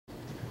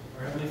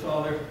Our Heavenly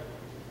Father,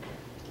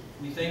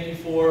 we thank you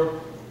for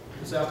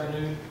this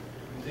afternoon.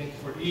 We thank you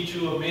for each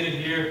who have made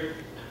it here.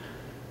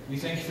 We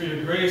thank you for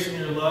your grace and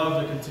your love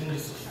that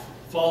continues to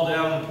fall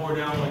down and pour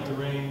down like the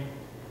rain.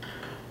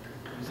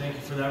 We thank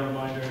you for that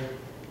reminder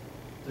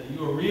that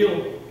you are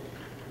real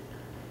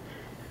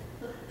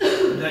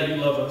and that you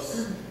love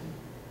us.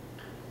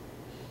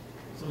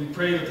 So we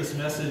pray that this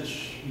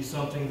message be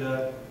something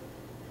that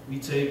we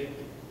take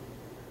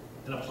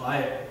and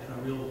apply it in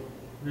our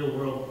real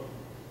world.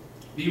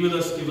 Be with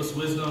us, give us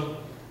wisdom,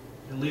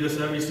 and lead us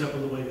every step of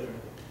the way there.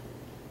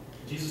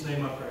 In Jesus'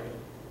 name I pray.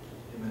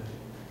 Amen.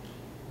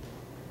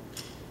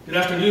 Good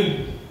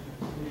afternoon.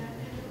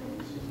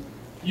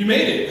 You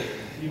made it.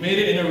 You made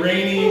it in a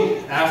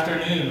rainy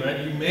afternoon, right?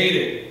 You made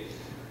it.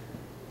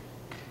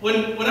 When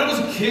I was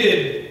a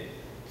kid,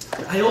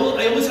 I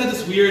always had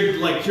this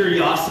weird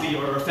curiosity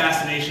or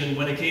fascination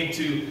when it came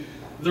to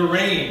the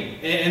rain.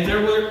 And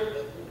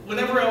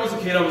whenever I was a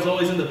kid, I was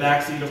always in the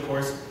back seat, of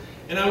course,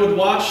 and I would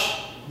watch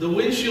the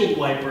windshield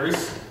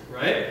wipers,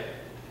 right?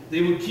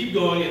 They would keep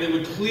going and they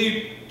would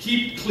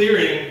keep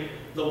clearing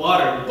the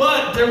water.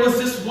 But there was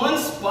this one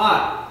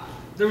spot.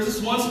 There was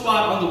this one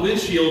spot on the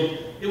windshield.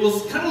 It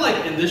was kind of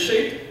like in this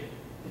shape.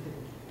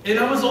 And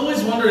I was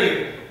always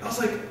wondering, I was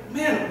like,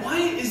 man, why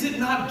is it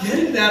not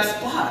getting that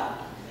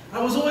spot?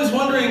 I was always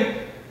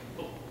wondering,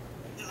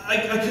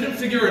 I couldn't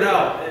figure it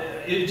out.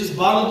 It just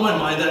boggled my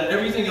mind that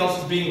everything else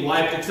was being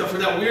wiped except for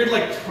that weird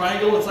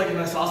triangle. It's like an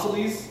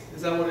isosceles.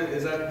 Is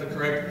that the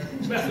correct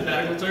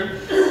mathematical term?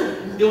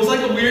 It was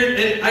like a weird,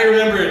 and I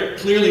remember it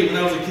clearly when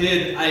I was a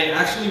kid. I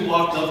actually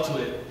walked up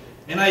to it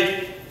and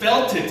I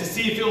felt it to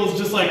see if it was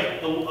just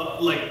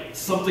like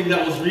something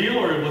that was real,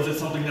 or was it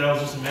something that I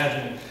was just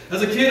imagining.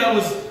 As a kid, I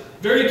was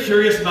very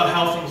curious about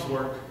how things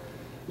work.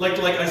 Like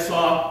I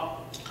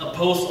saw a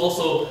post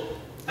also.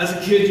 As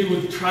a kid, you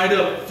would try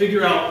to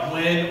figure out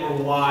when or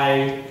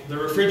why the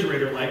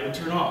refrigerator light would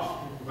turn off,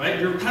 right?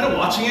 You're kind of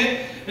watching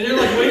it, and you're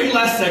like waiting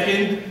last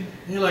second,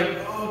 and you're like,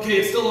 oh, okay,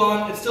 it's still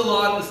on, it's still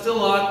on, it's still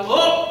on.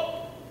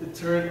 Oh, it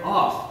turned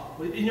off.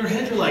 In your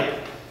head, you're like,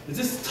 is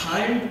this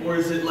timed, or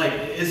is it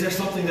is there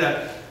something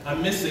that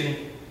I'm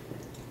missing?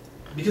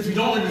 Because we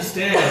don't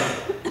understand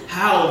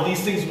how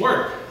these things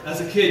work. As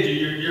a kid,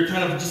 you're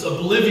kind of just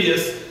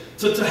oblivious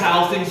to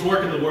how things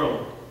work in the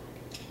world.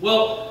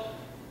 Well,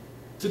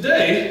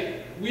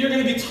 today, we are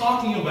going to be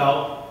talking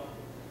about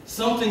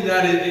something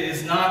that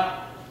is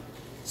not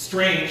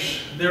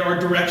strange. There are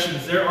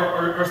directions. There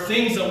are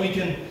things that we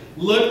can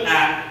look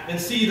at and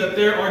see that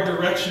there are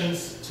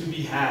directions to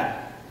be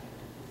had.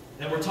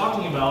 And we're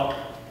talking about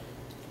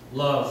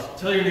love.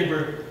 Tell your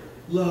neighbor,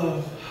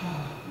 love.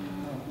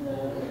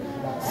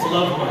 It's a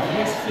love one. It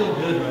makes you feel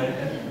good,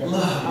 right?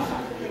 Love.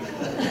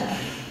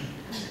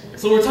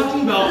 So we're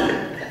talking about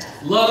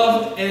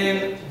love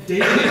and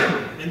dating.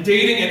 And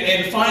dating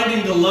and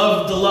finding the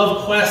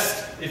love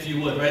quest, if you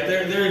would, right?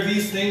 There are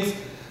these things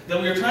that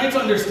we are trying to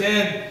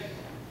understand.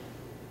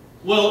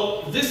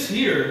 Well, this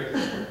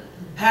here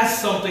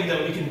has something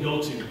that we can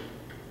go to,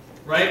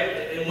 right?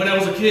 And when I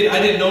was a kid, I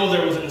didn't know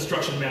there was an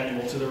instruction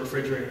manual to the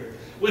refrigerator.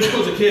 When I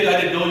was a kid, I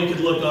didn't know you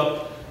could look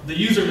up the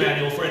user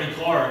manual for any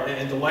car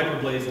and the wiper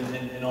blades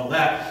and all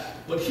that.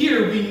 But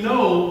here we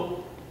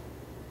know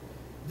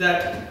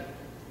that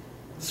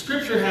the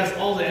Scripture has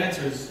all the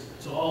answers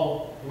to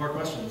all of our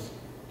questions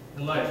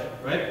in life,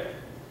 right?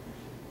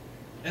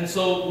 And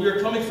so we are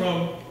coming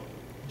from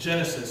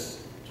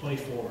Genesis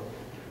 24.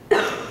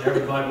 If you have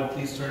a Bible,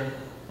 please turn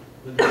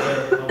with me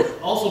there. I'll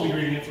also be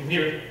reading it from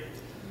here.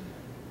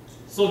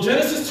 So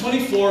Genesis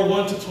 24,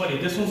 1 to 20.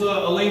 This one's a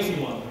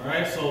lengthy one, all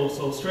right?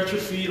 So stretch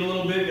your feet a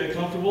little bit, get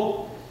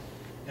comfortable,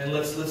 and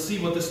let's see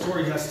what this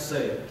story has to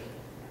say. It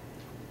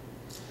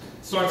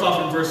starts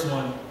off in verse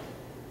 1.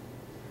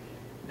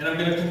 And I'm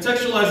going to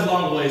contextualize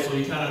along the way so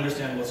you kind of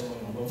understand what's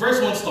going on. But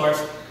verse 1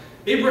 starts,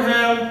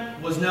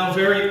 Abraham was now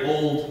very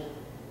old,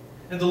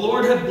 and the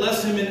Lord had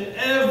blessed him in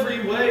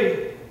every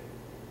way.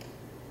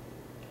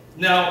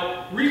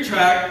 Now,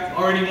 retract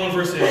already 1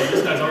 verse 8.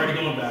 This guy's already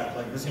going back.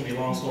 This is going to be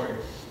a long story.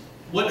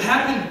 What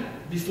happened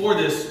before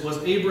this was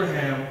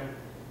Abraham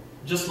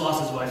just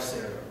lost his wife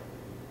Sarah,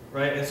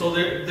 right? And so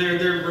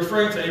they're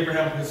referring to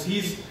Abraham because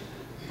he's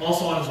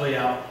also on his way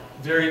out,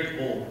 very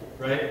old,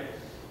 right?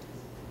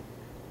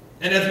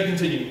 And as we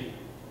continue,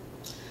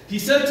 he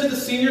said to the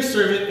senior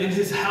servant in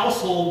his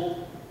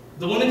household,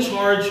 the one in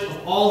charge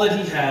of all that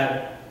he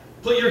had,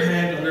 put your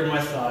hand under my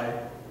thigh.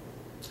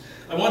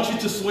 I want you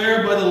to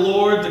swear by the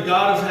Lord, the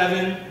God of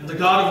heaven, and the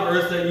God of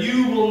earth, that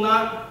you will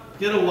not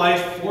get a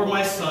wife for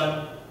my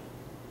son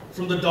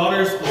from the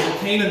daughters of the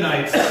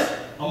Canaanites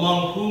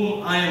among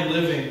whom I am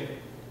living.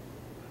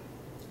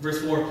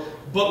 Verse 4,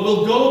 but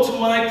will go to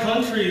my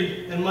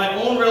country and my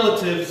own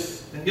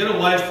relatives and get a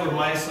wife for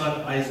my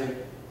son Isaac.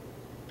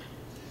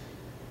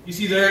 You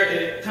see there,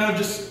 it kind of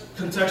just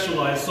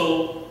contextualized.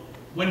 So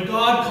when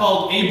God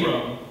called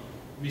Abram,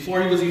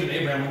 before he was even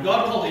Abraham, when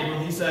God called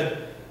Abram, he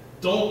said,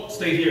 don't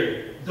stay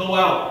here. Go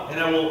out, and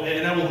I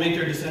will make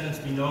your descendants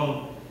be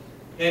known.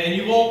 And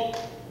you won't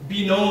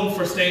be known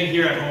for staying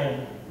here at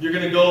home. You're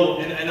going to go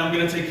and I'm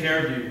going to take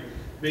care of you,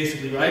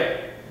 basically,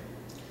 right?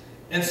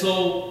 And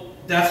so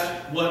that's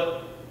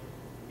what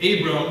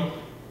Abram,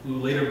 who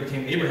later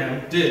became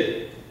Abraham,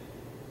 did.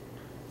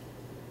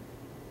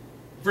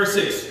 Verse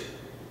 5.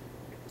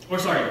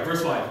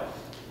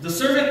 The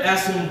servant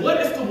asked him,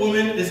 "What if the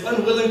woman is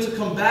unwilling to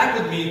come back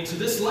with me to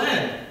this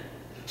land?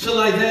 Shall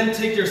I then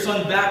take your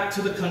son back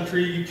to the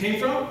country you came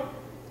from?"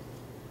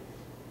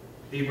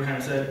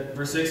 Abraham said,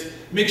 verse 6,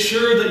 "Make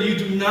sure that you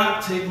do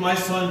not take my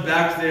son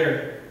back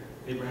there."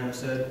 Abraham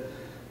said,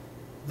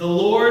 "The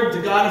Lord,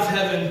 the God of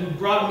heaven, who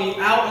brought me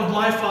out of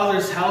my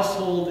father's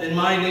household in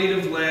my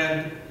native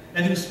land,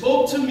 and who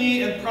spoke to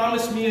me and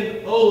promised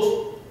me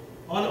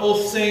on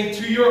oath, saying,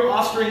 'To your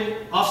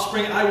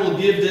offspring I will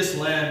give this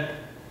land.'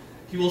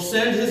 He will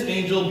send his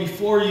angel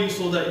before you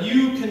so that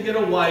you can get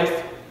a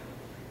wife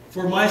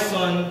for my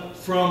son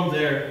from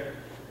there."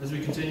 As we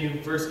continue,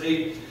 verse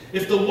 8,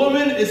 "If the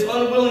woman is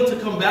unwilling to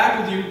come back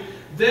with you,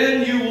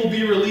 then you will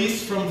be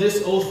released from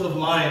this oath of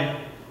mine.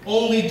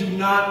 Only do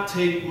not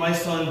take my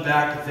son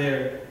back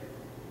there."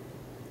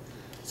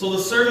 So the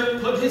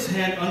servant put his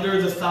hand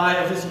under the thigh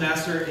of his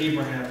master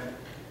Abraham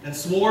and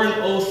swore an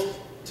oath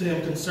to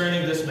him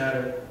concerning this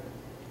matter.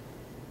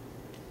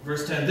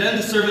 Verse 10, "Then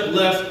the servant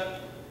left,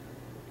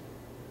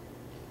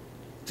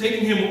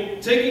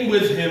 taking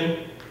with him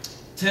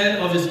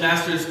 10 of his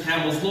master's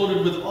camels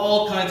loaded with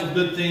all kinds of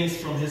good things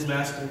from his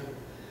master.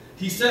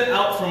 He set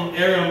out from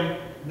Aram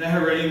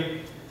Naharaim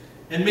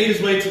and made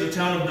his way to the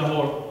town of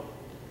Nahor.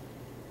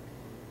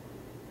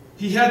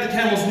 He had the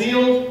camels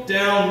kneel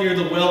down near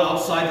the well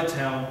outside the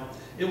town.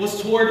 It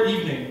was toward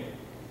evening,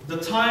 the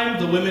time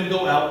the women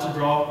go out to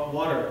draw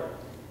water."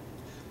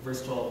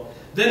 Verse 12,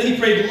 "Then he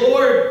prayed,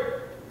 'Lord,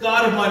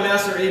 God of my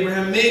master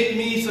Abraham, make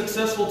me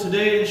successful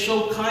today and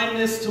show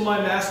kindness to my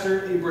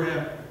master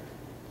Abraham.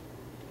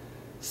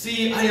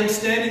 See, I am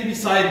standing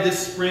beside this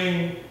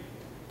spring,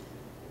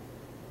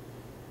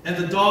 and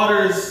the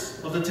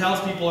daughters of the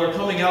townspeople are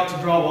coming out to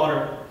draw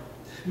water.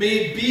 May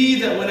it be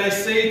that when I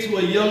say to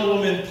a young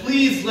woman,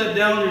 'Please let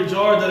down your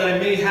jar that I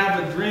may have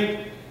a drink,'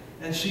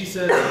 and she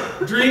says,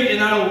 'Drink,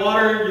 and I will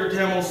water your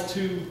camels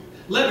too,'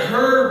 let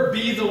her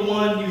be the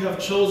one you have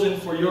chosen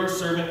for your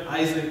servant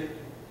Isaac.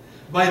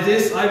 By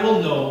this I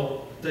will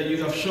know that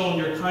you have shown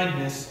your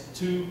kindness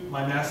to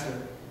my master."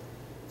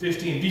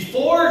 15.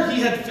 Before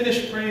he had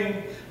finished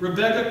praying,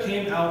 Rebekah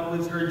came out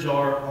with her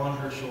jar on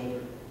her shoulder.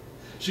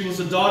 She was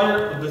the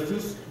daughter of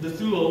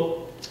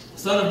Bethuel,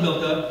 son of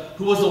Milcah,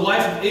 who was the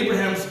wife of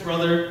Abraham's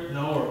brother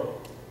Nahor.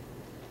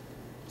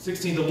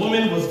 16. The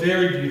woman was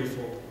very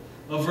beautiful,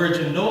 a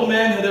virgin. No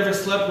man had ever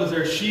slept with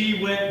her.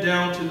 She went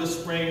down to the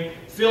spring,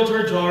 filled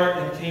her jar,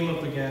 and came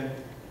up again.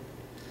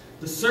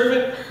 The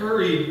servant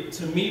hurried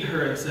to meet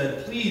her and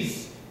said,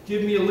 "Please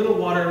give me a little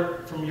water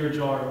from your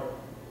jar."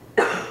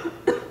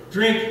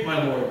 "Drink,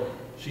 my lord,"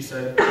 she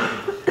said,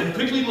 and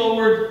quickly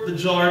lowered the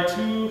jar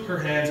to her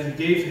hands and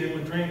gave him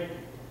a drink.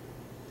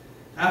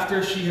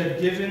 After she had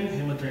given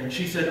him a drink,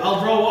 she said,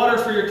 "I'll draw water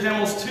for your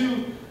camels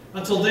too,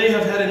 until they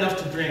have had enough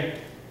to drink."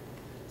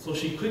 So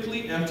she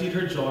quickly emptied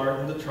her jar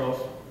in the trough,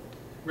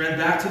 ran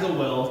back to the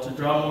well to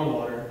draw more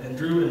water, and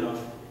drew enough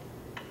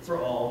for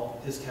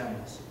all his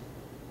camels.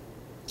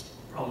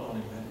 Probably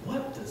wondering, man,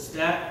 what does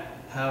that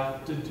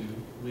have to do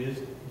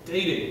with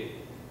dating?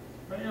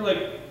 Right? You're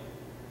like,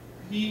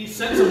 he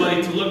sent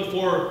somebody to look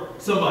for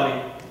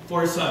somebody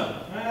for his son.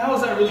 Right? How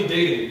is that really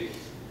dating?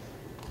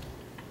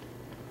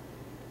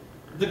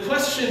 The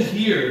question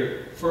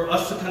here for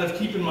us to kind of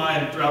keep in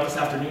mind throughout this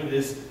afternoon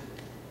is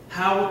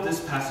how this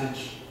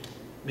passage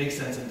makes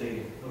sense in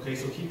dating. Okay,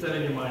 so keep that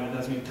in your mind, and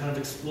as we kind of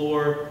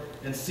explore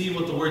and see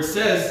what the word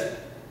says,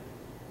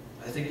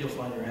 I think you'll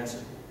find your answer.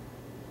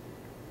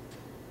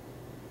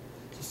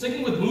 So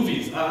sticking with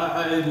movies,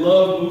 I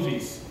love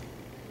movies.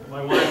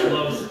 My wife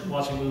loves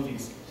watching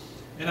movies.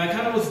 And I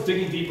kind of was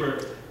digging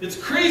deeper. It's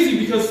crazy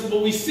because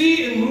what we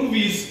see in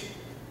movies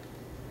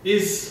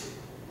is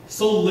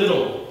so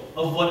little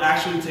of what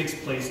actually takes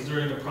place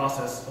during the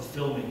process of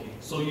filmmaking.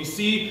 So you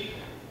see,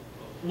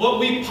 what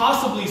we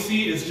possibly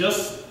see is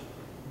just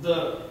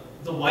the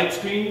white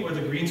screen or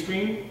the green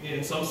screen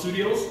in some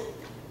studios.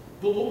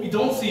 But what we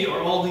don't see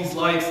are all these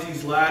lights,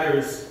 these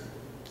ladders,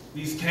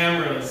 these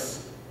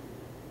cameras,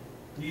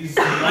 these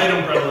light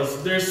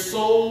umbrellas. There's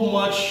so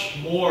much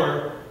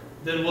more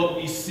than what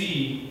we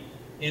see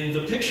in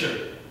the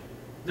picture.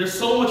 There's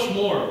so much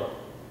more.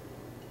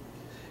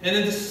 And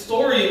in the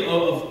story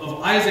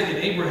of Isaac and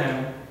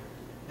Abraham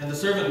and the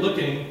servant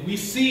looking, we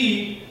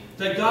see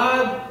that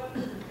God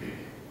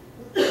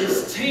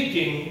is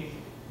taking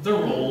the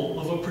role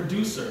of a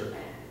producer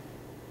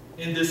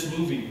in this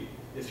movie,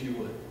 if you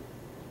would.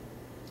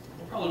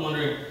 You're probably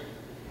wondering,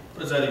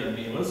 what does that even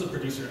mean? What does a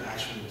producer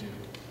actually do?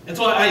 And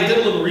so I did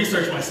a little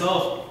research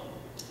myself.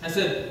 I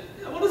said,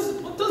 yeah,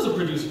 what does a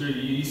producer do?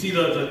 You see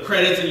the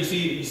credits and you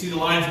see the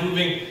lines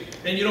moving,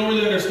 and you don't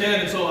really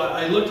understand. And so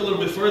I looked a little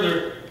bit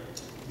further.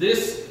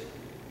 This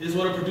is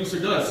what a producer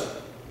does.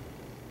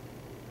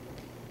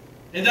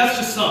 And that's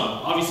just some.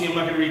 Obviously, I'm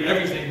not going to read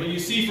everything, but you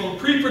see from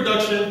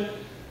pre-production,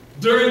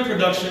 during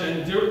production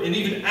and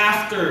even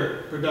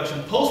after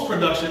production,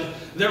 post-production,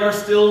 there are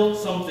still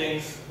some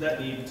things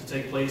that need to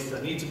take place,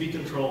 that need to be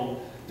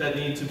controlled, that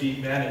need to be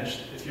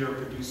managed if you're a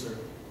producer.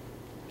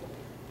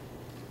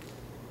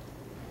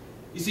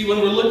 You see, when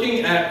we're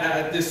looking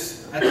at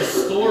this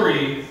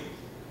story,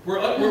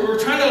 we're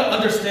trying to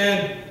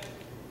understand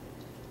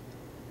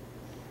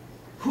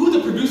who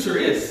the producer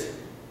is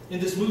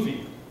in this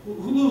movie,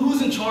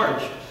 who's in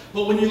charge.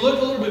 But when you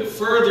look a little bit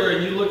further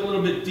and you look a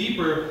little bit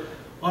deeper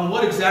on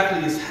what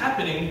exactly is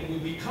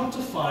happening, we come to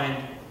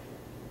find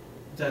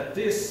that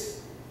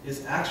this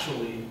is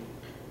actually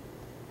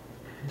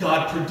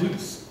God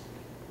produced.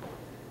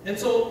 And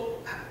so,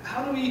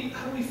 how do we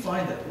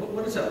find that?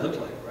 What does that look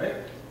like, right?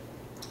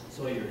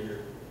 So you're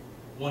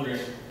wondering.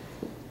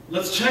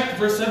 Let's check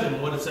verse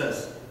 7, what it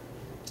says.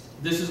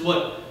 This is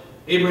what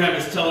Abraham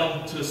is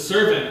telling to his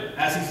servant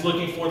as he's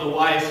looking for the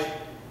wife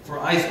for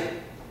Isaac.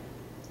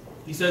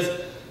 He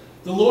says,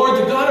 "The Lord,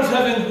 the God of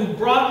heaven, who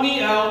brought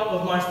me out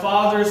of my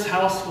father's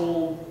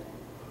household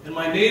and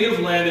my native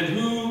land, and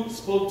who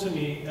spoke to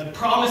me and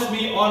promised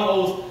me on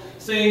oath,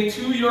 saying,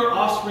 'To your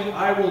offspring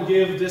I will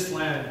give this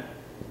land.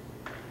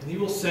 And he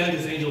will send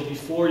his angel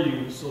before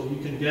you so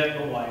you can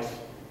get a wife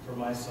for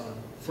my son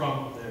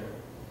from there.'"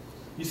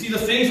 You see, the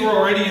things were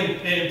already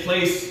in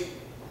place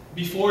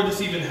before this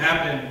even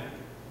happened.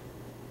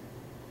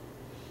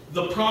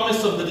 The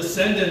promise of the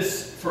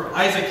descendants for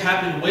Isaac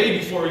happened way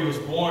before he was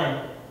born.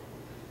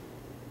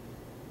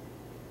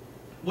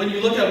 When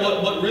you look at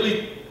what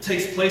really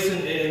takes place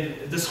in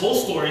this whole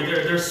story,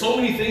 there's so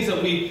many things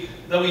that we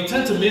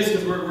tend to miss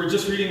because we're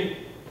just reading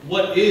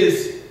what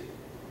is.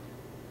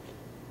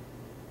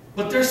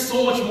 But there's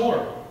so much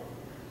more.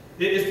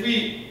 If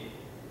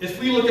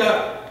we look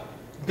at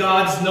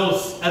God's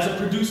notes as a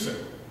producer,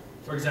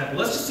 for example,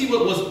 let's just see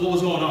what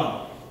was going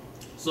on.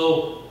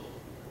 So,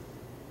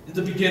 in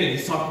the beginning,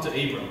 he's talking to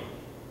Abram.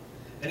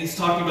 And he's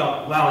talking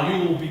about, wow,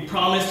 you will be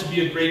promised to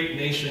be a great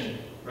nation,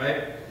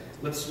 right?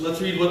 Let's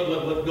read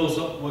what goes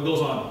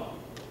on.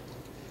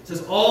 It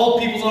says, "All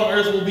peoples on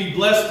earth will be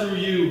blessed through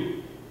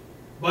you."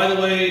 By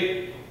the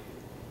way,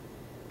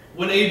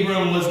 when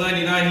Abram was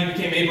 99, he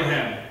became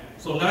Abraham.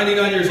 So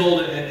 99 years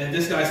old, and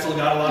this guy still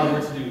got a lot of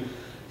work to do.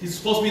 He's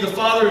supposed to be the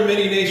father of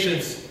many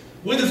nations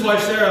with his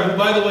wife Sarah, who,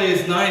 by the way,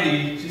 is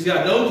 90. She's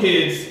got no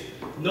kids,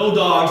 no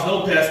dogs,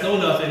 no pets, no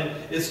nothing.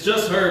 It's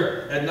just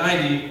her at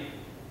 90.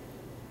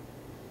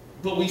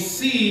 But we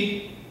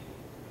see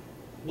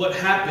what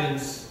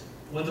happens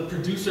when the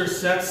producer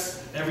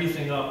sets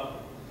everything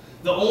up.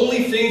 The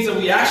only things that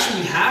we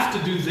actually have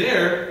to do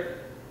there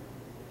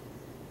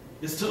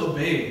is to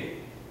obey.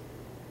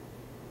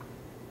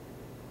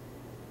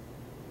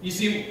 You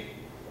see,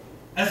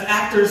 as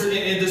actors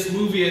in this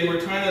movie, and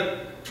we're trying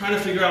to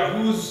figure out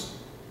who's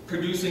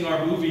producing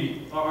our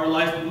movie, our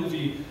life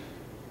movie,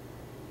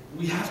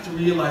 we have to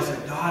realize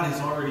that God is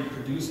already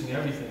producing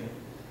everything.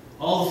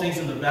 All the things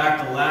in the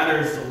back, the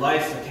ladders, the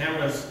lights, the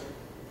cameras,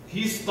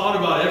 He's thought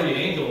about every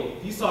angle.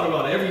 He's thought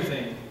about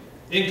everything,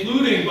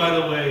 including, by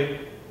the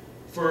way,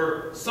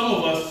 for some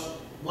of us,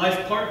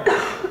 life partners.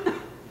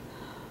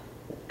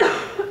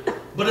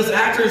 But as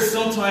actors,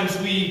 sometimes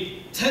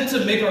we tend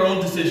to make our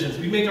own decisions.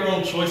 We make our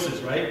own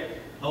choices, right?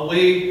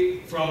 Away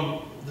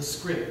from the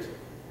script.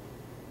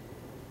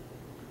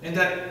 And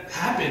that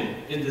happened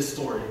in this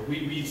story.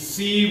 We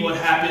see what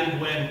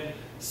happened when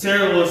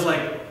Sarah was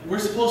like, we're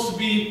supposed to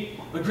be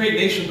a great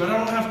nation, but I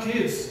don't have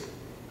kids.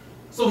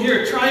 So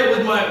here, try it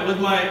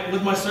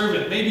with my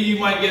servant. Maybe you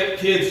might get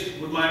kids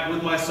with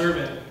my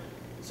servant.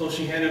 So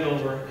she handed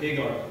over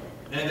Hagar,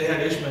 and they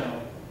had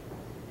Ishmael.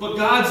 But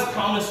God's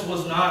promise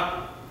was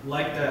not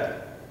like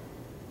that.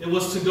 It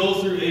was to go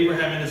through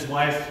Abraham and his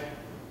wife,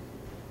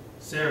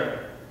 Sarah,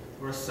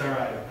 or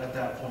Sarai at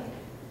that point,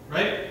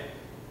 right?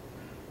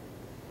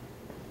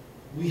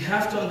 We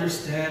have to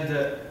understand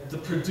that the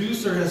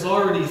producer has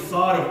already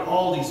thought of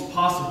all these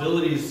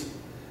possibilities,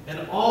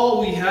 and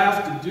all we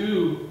have to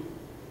do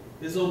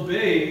is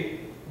obey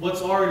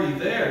what's already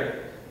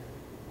there.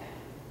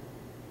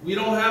 We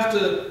don't have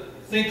to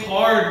think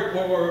hard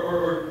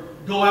or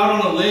go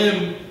out on a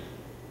limb,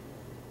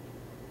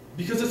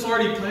 because it's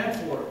already planned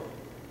for.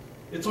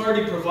 It's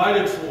already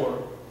provided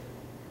for.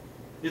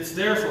 It's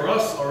there for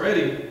us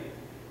already.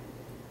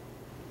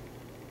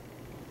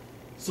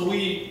 So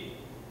we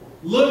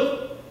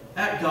look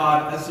at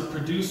God as the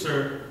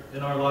producer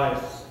in our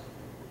lives.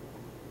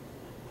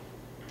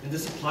 And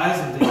this applies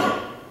in dating.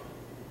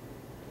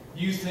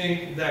 You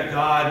think that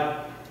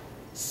God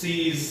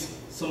sees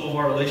some of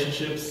our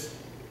relationships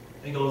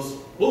and goes,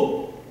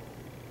 oh,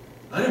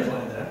 I didn't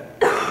plan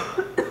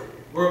that.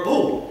 Or,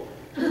 oh,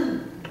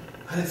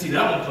 I didn't see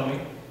that one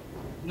coming.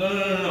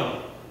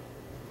 No.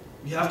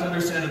 You have to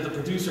understand that the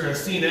producer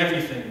has seen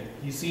everything.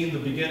 He's seen the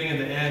beginning and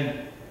the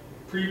end,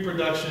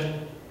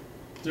 pre-production,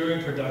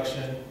 during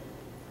production,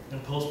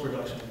 and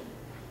post-production.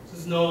 This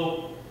is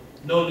no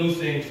new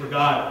thing for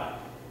God.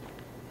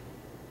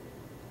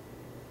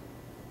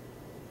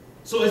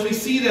 So as we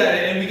see that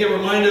and we get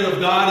reminded of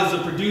God as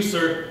a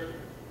producer,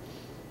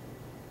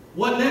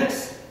 what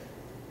next?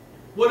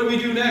 What do we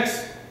do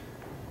next?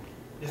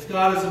 if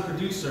God is a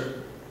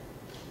producer,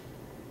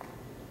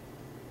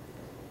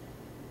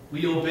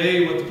 we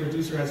obey what the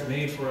producer has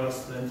made for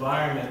us, the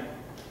environment,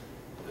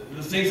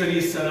 the things that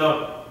He's set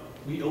up.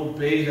 We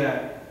obey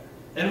that.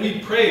 And we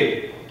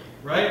pray,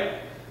 right?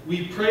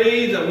 We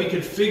pray that we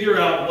could figure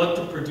out what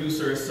the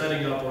producer is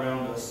setting up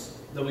around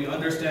us, that we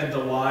understand the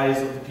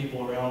whys of the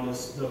people around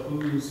us, the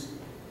whos,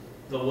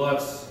 the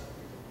whats.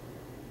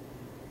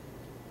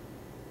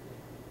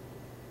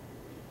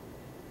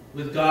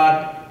 With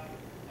God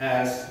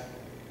as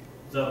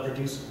the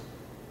producer.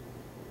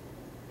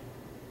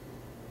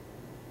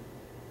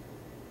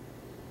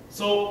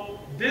 So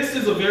this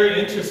is a very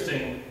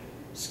interesting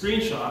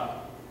screenshot.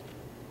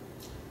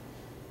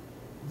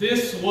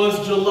 This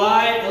was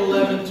July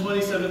 11,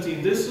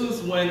 2017. This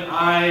was when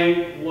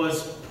I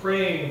was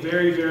praying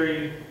very,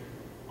 very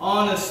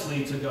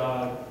honestly to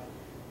God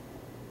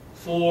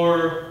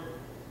for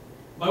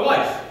my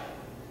wife.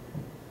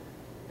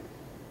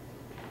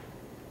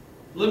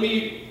 Let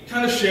me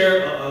kind of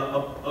share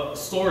a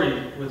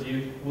story with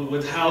you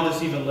with how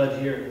this even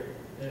led here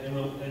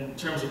in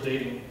terms of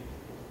dating.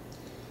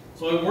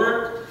 So I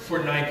worked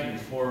for Nike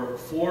for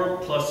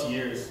 4+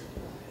 years,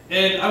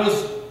 and I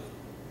was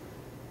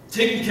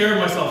taking care of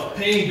myself,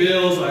 paying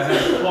bills. I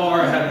had a car,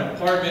 I had an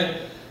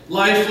apartment.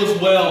 Life was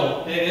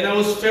well, and I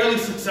was fairly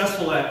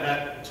successful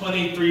at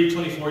 23,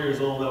 24 years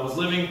old. I was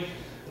living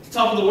at the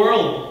top of the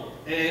world,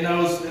 and I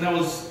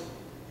was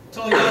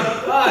telling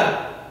God,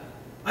 God,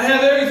 I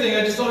have everything,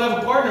 I just don't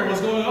have a partner. What's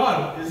going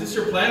on? Is this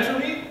your plan for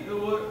me?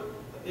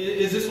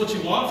 Is this what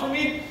you want for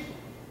me?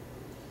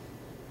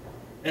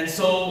 And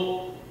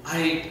so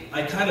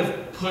I kind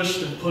of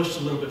pushed and pushed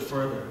a little bit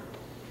further.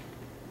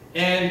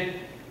 And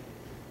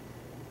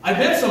I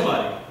met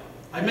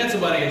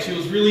somebody, and she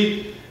was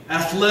really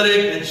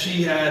athletic, and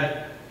she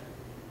had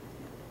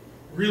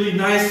really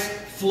nice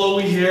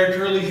flowy hair,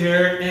 curly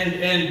hair,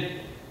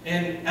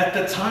 and at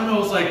the time I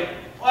was like,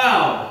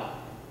 wow,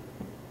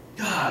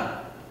 God,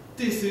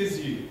 this is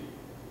you.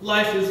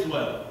 Life is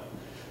well.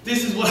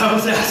 This is what I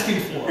was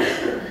asking for.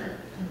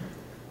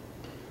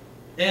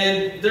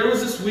 And there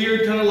was this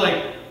weird kind of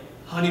like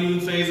honeymoon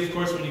phase, of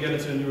course, when you get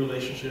into a new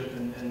relationship,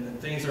 and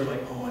things are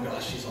like, oh my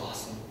gosh, she's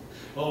awesome.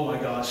 Oh my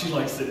gosh, she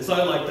likes this.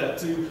 I like that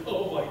too.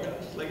 Oh my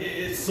gosh, like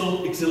it's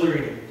so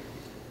exhilarating.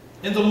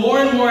 And the more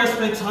and more I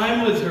spent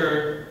time with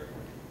her,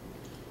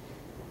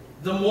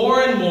 the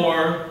more and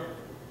more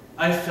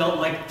I felt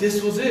like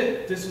this was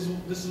it. This is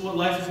what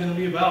life is going to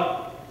be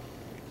about.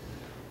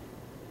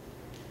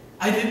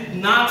 I did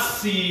not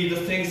see the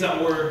things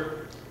that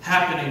were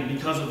happening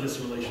because of this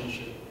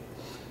relationship.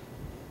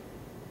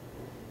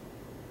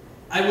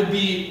 I would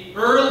be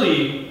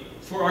early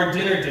for our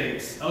dinner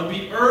dates. I would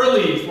be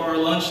early for our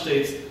lunch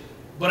dates,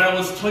 but I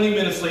was 20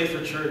 minutes late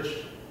for church.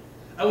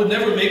 I would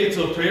never make it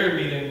to a prayer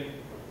meeting,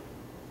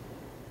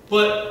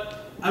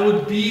 but I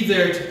would be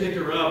there to pick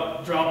her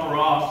up, drop her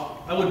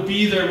off. I would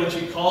be there when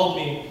she called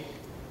me,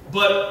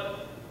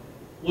 but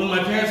when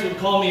my parents would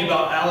call me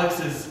about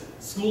Alex's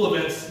school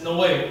events, no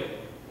way.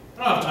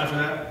 I don't have time for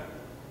that.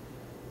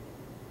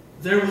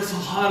 There was a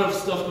lot of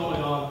stuff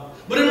going on.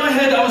 But in my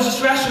head, I was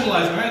just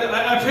rationalizing, right?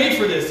 I prayed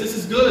for this. This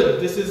is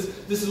good. This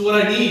is what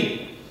I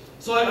need.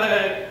 So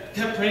I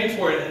kept praying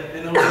for it,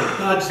 and I was like,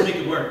 God, just make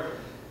it work.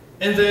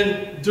 And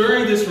then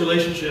during this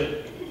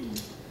relationship,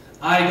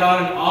 I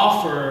got an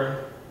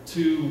offer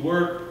to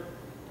work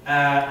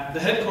at the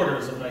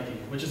headquarters of Nike,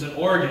 which is in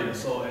Oregon.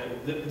 So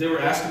they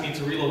were asking me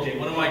to relocate.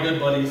 One of my good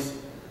buddies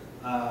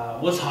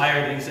was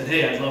hired, and he said,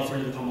 hey, I'd love for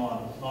you to come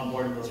on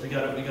board with us. We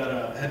got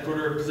a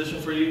headquarter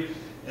position for you,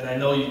 and I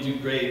know you do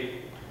great.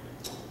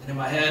 And in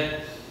my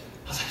head,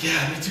 I was like,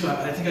 yeah, me too.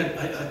 I think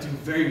I do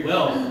very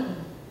well.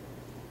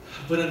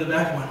 But in the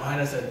back of my mind,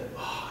 I said,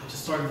 oh, I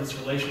just started this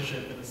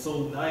relationship, and it's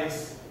so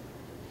nice.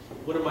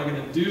 What am I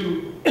going to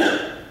do?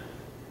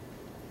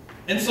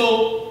 And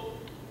so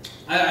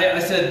I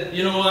said,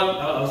 you know what?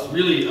 I was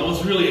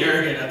really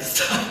arrogant at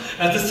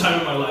this time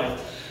in my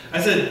life. I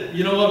said,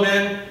 you know what,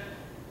 man?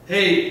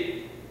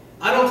 Hey,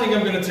 I don't think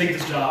I'm going to take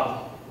this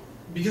job,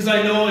 because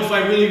I know if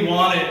I really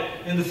want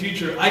it in the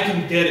future, I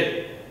can get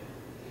it.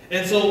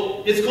 And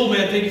so, it's cool,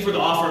 man, thank you for the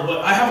offer, but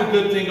I have a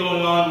good thing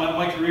going on.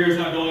 My career is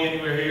not going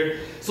anywhere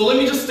here. So let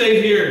me just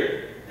stay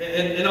here,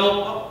 and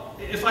I'll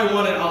if I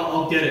want it,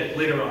 I'll get it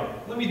later on.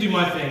 Let me do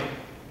my thing.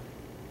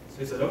 So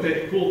he said,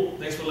 okay, cool,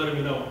 thanks for letting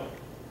me know.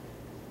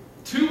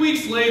 2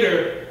 weeks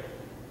later,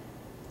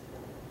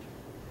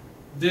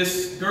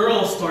 this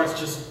girl starts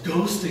just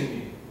ghosting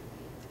me.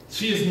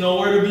 She is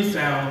nowhere to be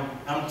found.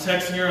 I'm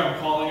texting her, I'm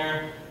calling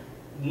her,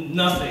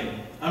 nothing.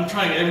 I'm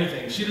trying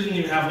everything. She doesn't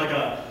even have like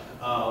a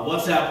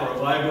WhatsApp or a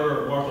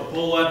Viber or Marco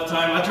Polo at the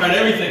time. I tried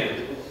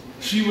everything.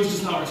 She was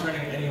just not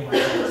returning any of my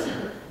calls.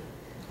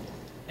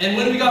 And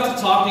when we got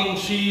to talking,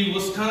 she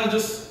was kind of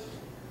just,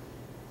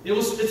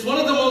 it's one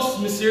of the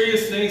most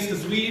mysterious things,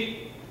 because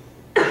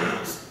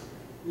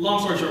long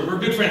story short, we're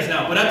good friends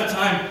now, but at the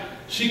time,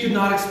 she could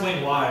not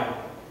explain why.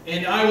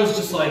 And I was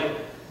just like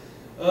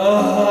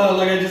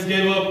I just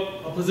gave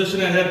up a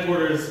position at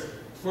headquarters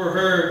for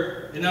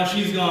her, and now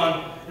she's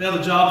gone, and now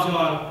the job's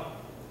gone.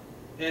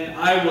 And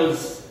I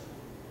was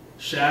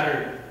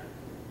shattered.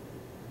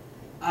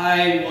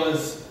 I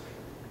was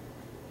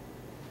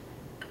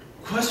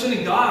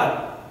questioning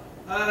God.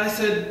 I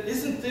said,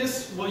 isn't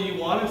this what you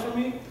wanted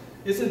from me?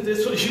 Isn't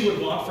this what you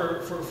would want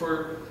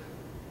for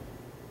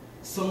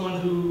someone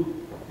who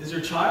is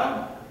your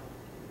child?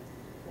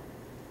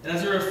 And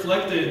as I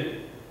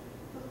reflected,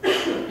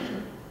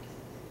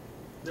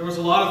 there was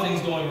a lot of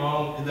things going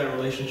wrong in that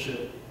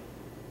relationship.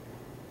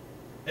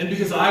 And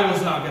because I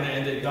was not going to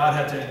end it, God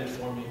had to end it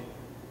for me.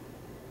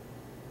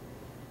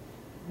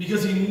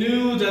 Because He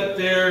knew that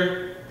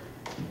there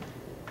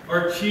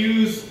are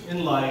cues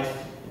in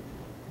life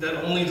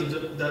that only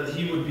that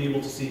He would be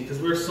able to see. Because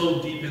we're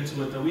so deep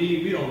into it that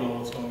we don't know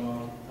what's going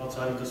on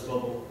outside of this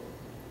bubble.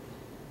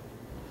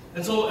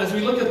 And so as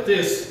we look at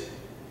this,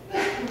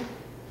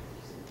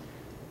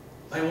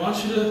 I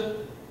want you to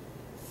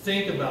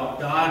think about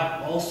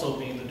God also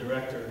being the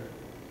director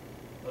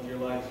of your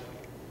life.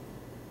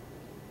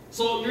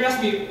 So you're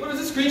asking me, what does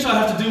this screenshot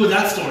have to do with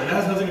that story? That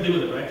has nothing to do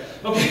with it, right?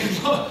 Okay,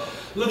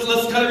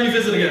 let's kind of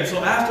revisit again.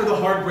 So after the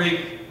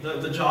heartbreak,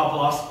 the job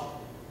loss,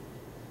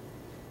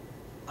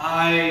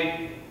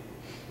 I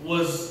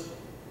was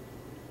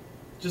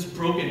just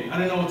broken. I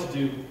didn't know what to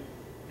do.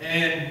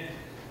 And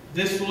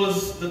this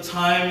was the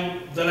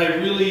time that I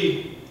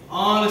really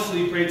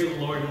honestly prayed to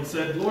the Lord and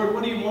said, Lord,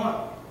 what do you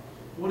want?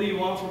 What do you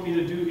want for me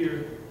to do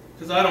here?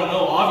 Because I don't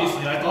know.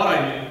 Obviously, I thought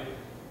I knew,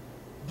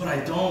 but I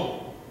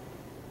don't.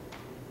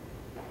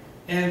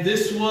 And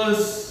this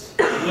was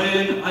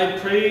when I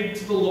prayed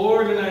to the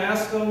Lord and I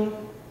asked Him,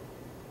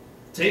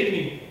 take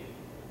me.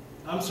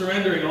 I'm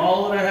surrendering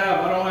all that I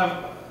have.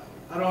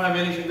 I don't have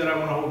anything that I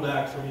want to hold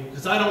back from you,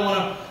 because I don't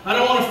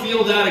want to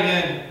feel that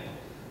again.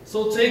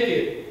 So take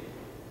it.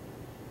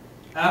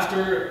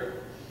 After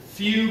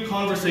few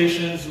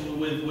conversations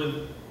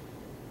with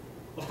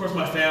of course,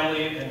 my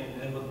family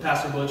and with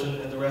Pastor Butch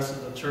and the rest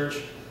of the church,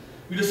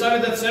 we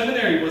decided that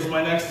seminary was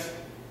my next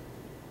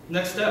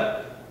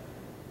step.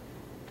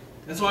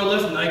 And so I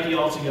left Nike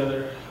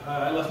altogether.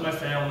 I left my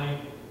family.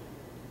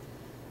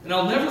 And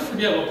I'll never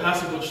forget what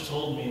Pastor Butch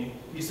told me.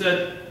 He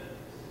said,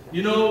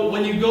 you know,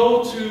 when you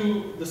go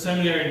to the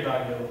seminary in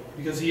Baguio,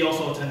 because he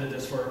also attended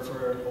this for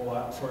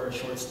a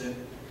short stint,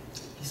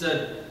 he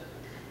said,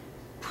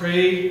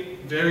 pray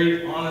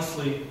very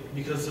honestly,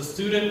 because the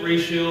student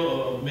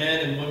ratio of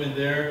men and women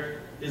there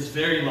is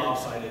very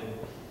lopsided.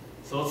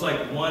 So it's like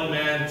 1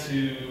 man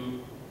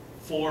to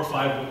 4 or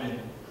 5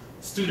 women,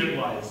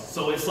 student-wise.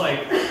 So it's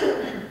like,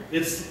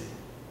 it's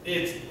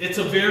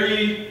a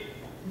very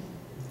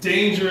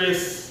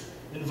dangerous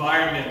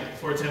environment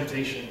for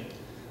temptation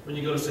when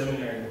you go to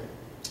seminary.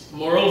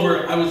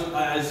 Moreover, I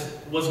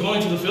was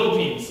going to the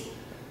Philippines,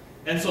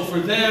 and so for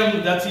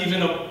them, that's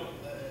even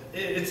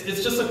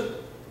it's just a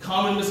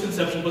common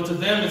misconception, but to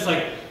them it's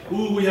like,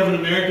 ooh, we have an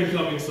American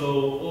coming,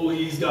 so oh,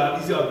 he's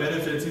got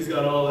benefits, he's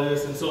got all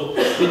this, and so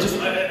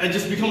I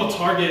just become a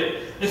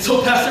target. And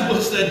so Pastor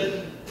Bush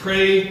said,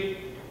 pray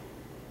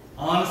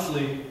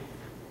honestly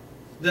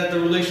that the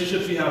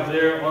relationships you have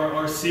there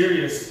are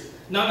serious.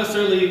 Not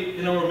necessarily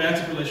in a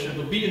romantic relationship,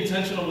 but be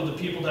intentional with the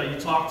people that you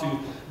talk to.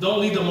 Don't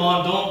lead them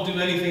on. Don't do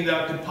anything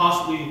that could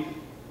possibly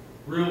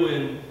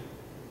ruin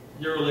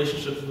your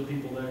relationships with the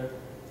people there.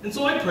 And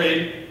so I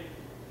prayed.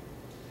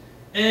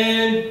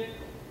 And,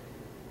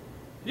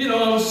 you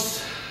know, I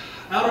was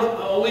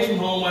away from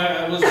home.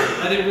 I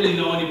didn't really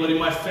know anybody.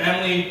 My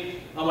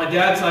family, on my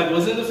dad's side,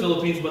 was in the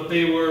Philippines, but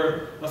they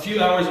were a few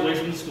hours away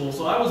from the school.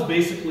 So I was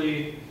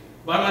basically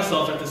by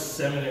myself at this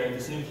seminary,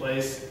 this new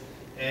place.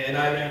 And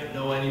I didn't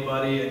know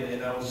anybody,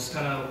 and I was just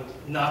kind of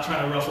not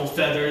trying to ruffle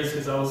feathers,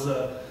 because I was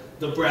the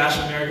brash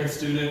American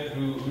student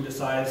who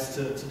decides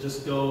to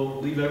just go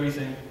leave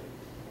everything.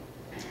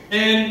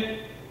 And,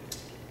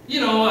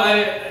 you know,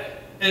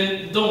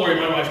 and don't worry,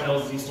 my wife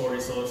knows these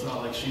stories, so it's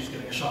not like she's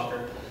getting a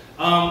shocker.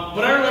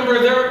 But I remember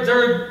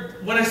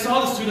when I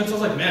saw the students, I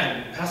was like,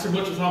 man, Pastor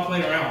Butch was not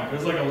playing around.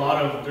 There's a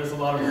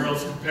lot of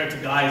girls compared to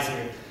guys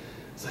here.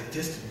 It's like,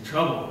 this could be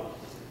trouble.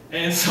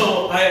 And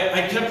so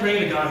I kept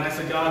praying to God, and I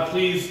said, God,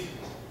 please,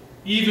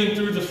 even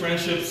through the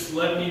friendships,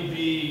 let me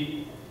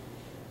be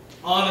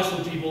honest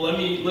with people. Let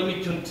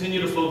me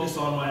continue to focus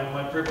on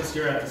my purpose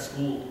here at the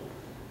school.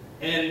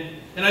 And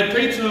I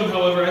prayed to Him,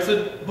 however, I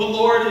said, but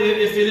Lord,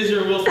 if it is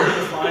your will for me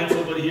to find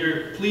somebody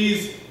here,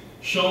 please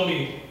show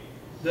me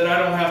that I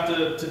don't have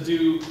to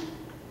do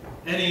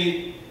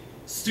any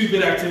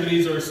stupid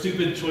activities or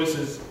stupid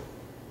choices.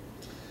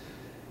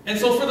 And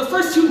so for the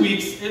first 2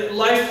 weeks,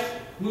 life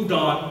moved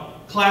on.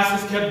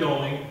 Classes kept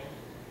going,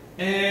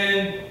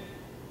 and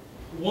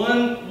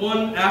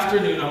one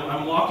afternoon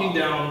I'm walking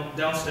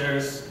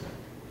downstairs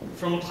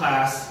from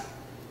class,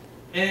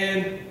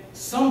 and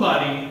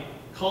somebody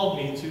called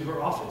me to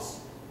her office.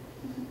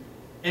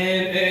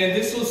 And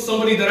this was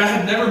somebody that I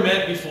had never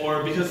met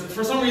before, because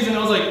for some reason I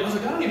was like, I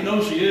don't even know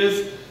who she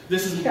is.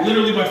 This is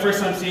literally my first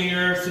time seeing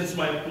her since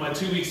my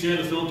 2 weeks here in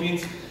the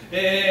Philippines.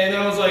 And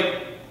I was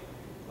like,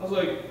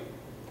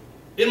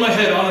 in my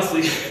head,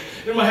 honestly,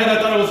 in my head I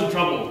thought I was in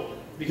trouble.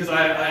 because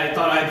I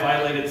thought I had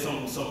violated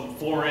some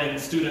foreign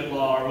student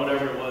law or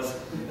whatever it was.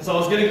 And so I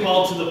was getting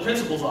called to the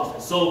principal's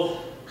office.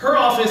 So her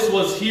office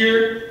was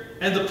here,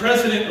 and the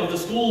president of the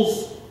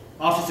school's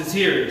office is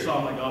here. So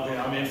I'm like, okay,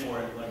 I'm in for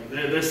it. Like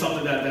there's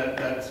something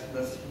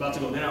that's about to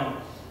go down.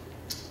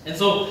 And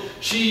so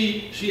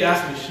she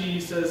asked me,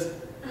 she says,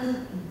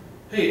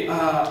 hey,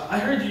 I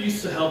heard you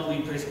used to help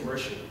lead praise and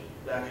worship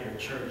back at your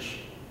church.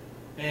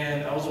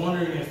 And I was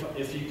wondering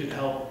if you could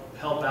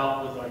help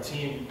out with our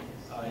team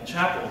in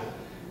chapel.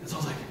 And so I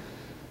was like,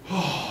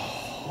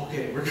 oh,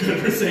 okay, we're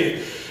good, we're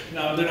safe.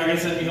 No, they're not going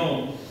to send me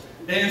home.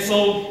 And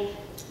so,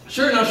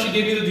 sure enough, she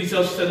gave me the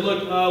details. She said,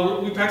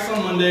 look, we practice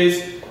on Mondays,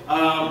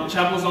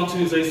 chapel's on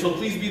Tuesdays, so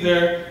please be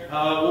there.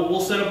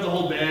 We'll set up the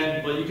whole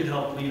band, but you can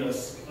help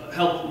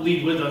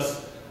lead with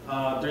us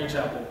during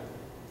chapel.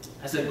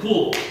 I said,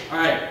 cool, all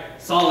right,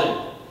 solid.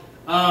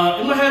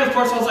 In my head, of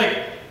course, I was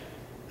like,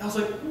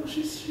 oh,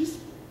 she's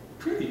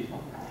pretty.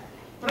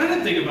 But I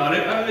didn't think about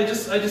it. I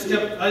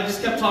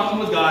just kept talking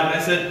with God,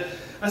 and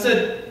I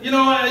said, you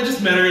know, I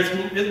just met her.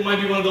 It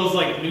might be one of those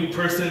like new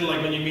person,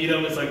 like when you meet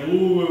them, it's like,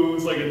 ooh,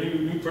 it's like a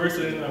new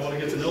person. I want to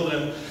get to know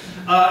them.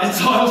 And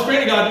so I was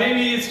praying to God,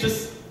 maybe it's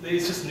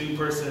just new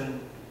person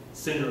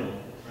syndrome,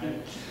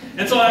 right?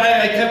 And so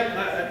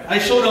I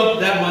showed up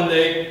that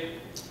Monday,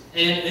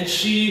 and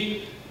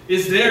she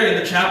is there in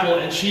the chapel,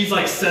 and she's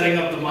like setting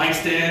up the mic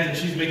stand, and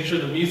she's making sure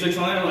the music's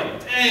on it. I'm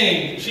like,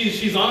 dang,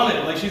 she's on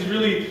it. Like she's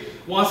really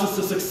wants us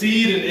to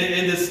succeed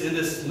in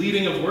this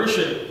leading of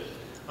worship.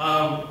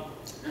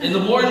 And the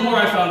more and more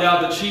I found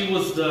out that she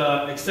was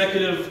the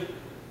executive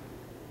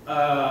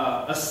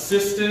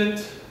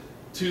assistant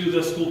to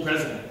the school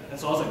president. And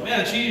so I was like,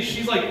 man,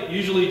 she's like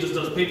usually just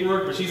does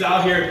paperwork, but she's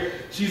out here,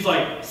 she's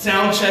like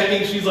sound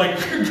checking, she's like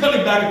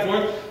running back and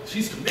forth.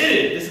 She's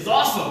committed, this is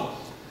awesome.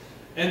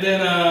 And then,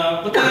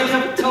 but then I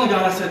kept telling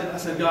God, I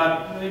said,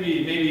 God,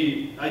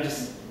 maybe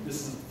this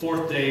is the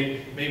fourth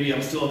day, maybe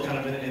I'm still kind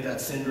of in that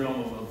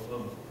syndrome of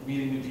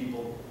meeting new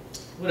people.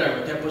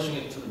 Whatever, I kept pushing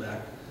it to the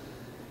back.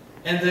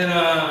 And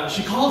then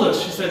she called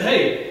us, she said,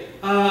 hey,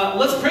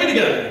 let's pray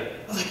together.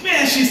 I was like,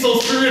 man, she's so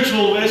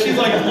spiritual, man. She's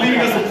like leading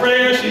us in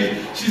prayer,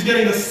 she's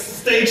getting the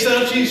stage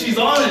set up, she's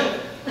on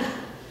it.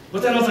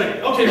 But then I was like,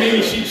 okay,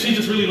 maybe she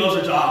just really loves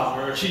her job,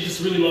 or she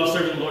just really loves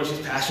serving the Lord, she's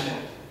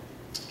passionate.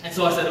 And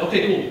so I said,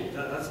 okay, cool,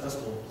 that's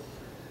cool.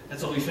 And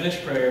so we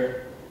finished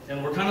prayer,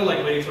 and we're kind of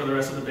like waiting for the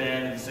rest of the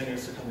band and the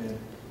singers to come in.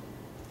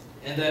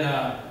 And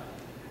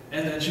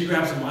then she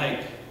grabs a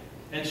mic,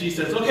 and she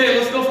says, okay,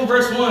 let's go from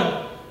verse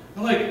 1.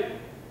 I'm like,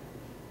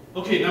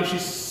 okay, now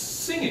she's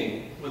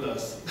singing with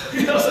us.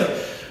 I was like,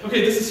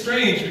 okay, this is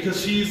strange, because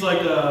she's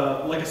like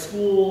a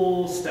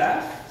school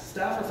staff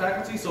or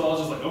faculty, so I was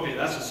just like, okay,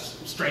 that's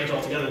just strange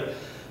altogether.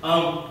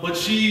 But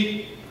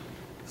she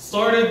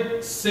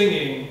started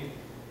singing,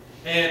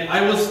 and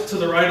I was to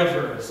the right of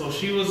her. So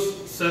she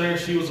was center,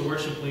 she was a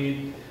worship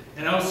lead,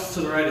 and I was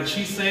to the right, and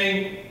she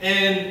sang,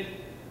 and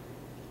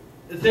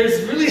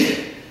there's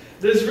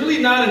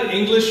really not an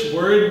English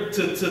word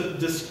to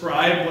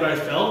describe what I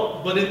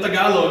felt, but in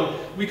Tagalog,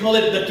 we call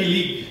it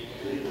dakilig.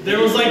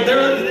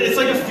 It's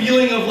like a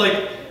feeling of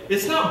like,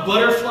 it's not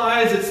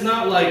butterflies, it's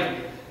not like,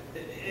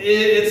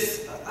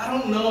 I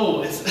don't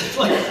know, it's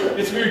like,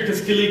 it's weird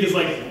because kilig is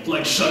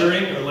like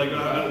shuddering, or like,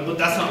 but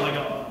that's not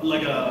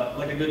like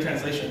a good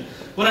translation.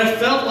 But I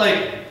felt like,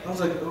 I was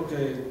like,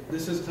 okay,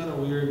 this is kind of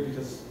weird,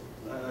 because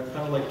I'm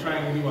kind of like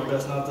trying to do my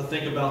best not to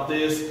think about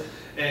this,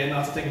 and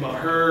not to think about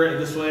her in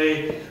this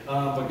way.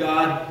 But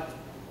God,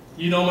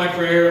 you know my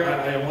prayer.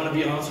 I want to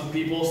be honest with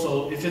people.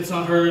 So if it's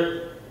not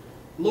her,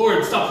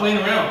 Lord, stop playing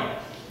around.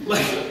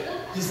 Like,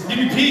 just give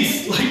me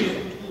peace.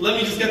 Like, let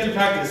me just get through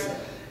practice.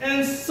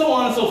 And so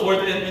on and so forth.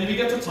 And we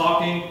get to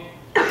talking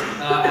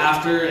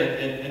after,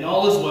 and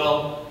all is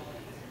well.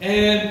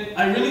 And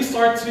I really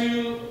start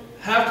to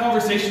have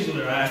conversations with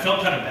her. I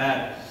felt kind of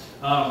bad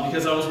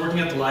because I was working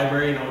at the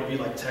library, and I would be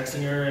like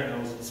texting her, and I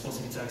wasn't supposed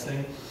to be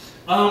texting.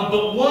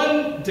 But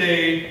one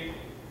day,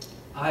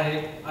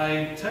 I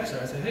text her.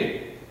 I said,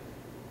 hey,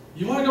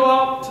 you want to go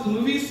out to the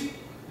movies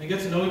and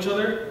get to know each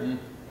other?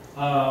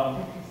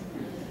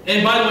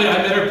 And by the way, I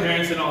met her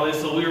parents and all this,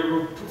 so we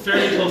were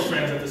fairly close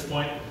friends at this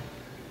point.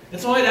 And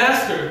so I'd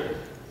asked her,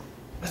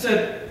 I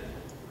said,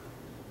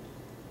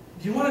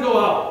 do you want to go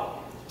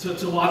out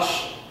to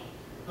watch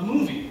a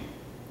movie?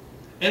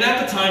 And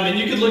at the time, and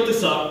you could look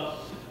this up,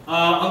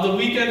 on the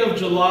weekend of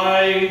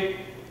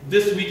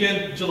this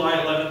weekend,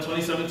 July 11,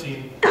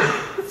 2017,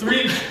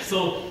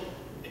 so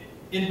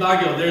in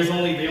Baguio, there's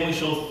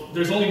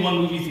only one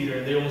movie theater,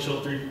 and they only show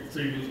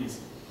three movies.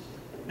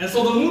 And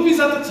so the movies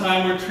at the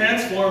time were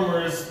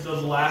Transformers The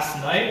Last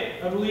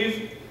Night, I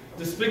believe,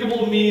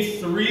 Despicable Me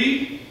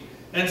 3,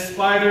 and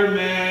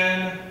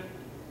Spider-Man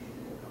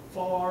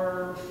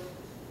Far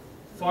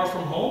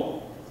From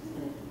Home?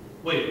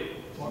 Wait.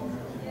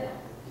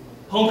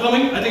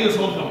 Homecoming? I think it was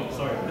Homecoming,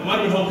 sorry. It might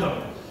have been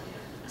Homecoming.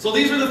 So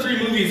these were the three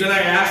movies, and I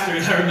asked her,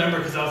 and I remember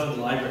because I was in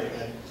the library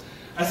again.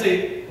 I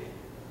say,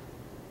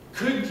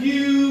 could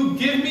you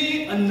give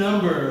me a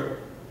number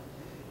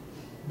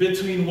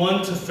between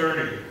 1 to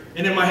 30?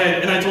 And in my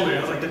head, and I told her,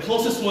 I was like, the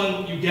closest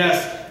one you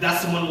guess,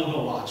 that's the one we'll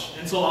go watch.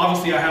 And so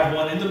obviously I have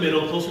one in the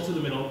middle, closer to the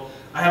middle.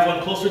 I have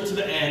one closer to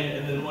the end,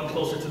 and then one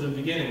closer to the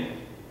beginning.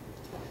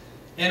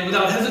 And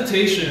without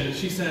hesitation,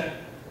 she said,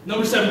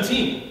 number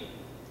 17.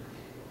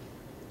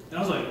 And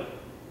I was like,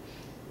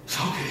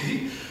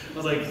 okay. I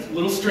was like, a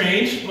little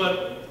strange,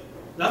 but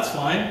that's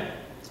fine.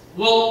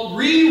 Well,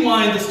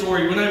 rewind the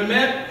story. When I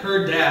met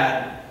her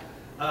dad,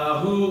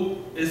 who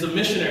is a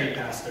missionary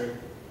pastor,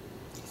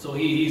 so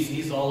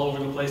he's all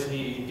over the place and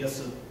he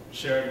gets to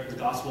share the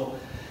gospel,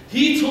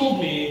 he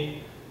told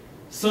me,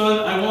 son,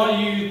 I want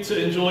you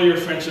to enjoy your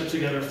friendship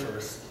together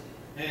first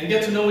and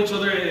get to know each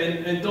other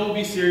and don't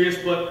be serious,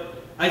 but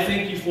I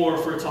thank you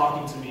for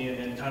talking to me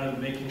and kind of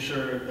making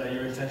sure that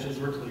your intentions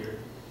were clear.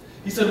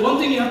 He said, one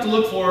thing you have to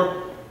look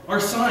for are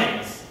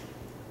signs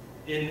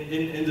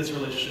in this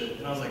relationship.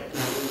 And I was like,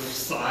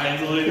 signs?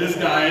 Like, this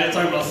guy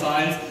talking about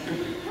signs?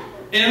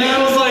 And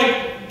I was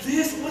like,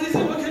 what is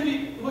it?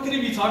 What can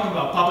he be talking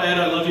about? Papa Ed,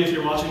 I love you if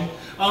you're watching.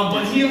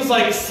 But he was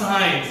like,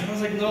 signs. And I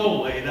was like,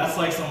 no way. That's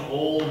like some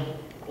old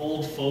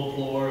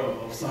folklore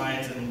of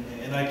signs.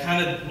 And I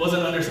kind of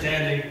wasn't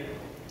understanding.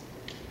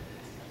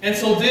 And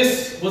so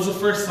this was the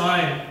first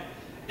sign.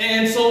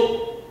 And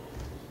so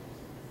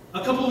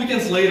a couple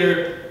weekends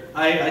later,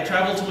 I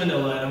traveled to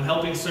Manila and I'm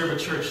helping serve a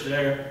church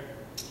there.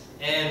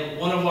 And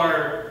one of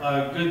our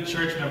good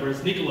church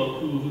members, Nicolo,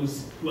 who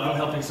I'm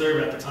helping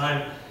serve at the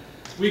time,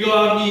 we go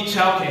out and eat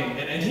chow king.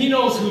 And he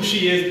knows who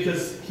she is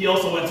because he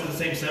also went to the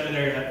same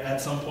seminary at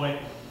some point.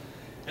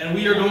 And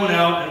we are going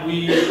out and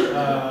we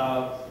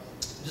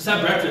just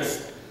have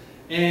breakfast.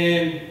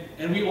 And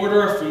we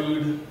order our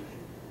food.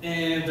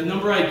 And the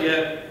number I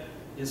get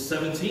is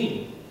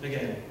 17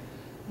 again.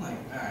 I'm like,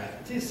 all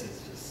right, this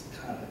is just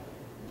kind of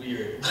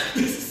weird.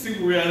 This is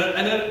super weird.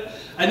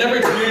 I never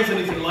experienced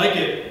anything like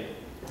it.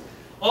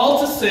 All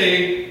to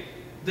say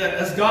that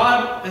as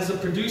God, as a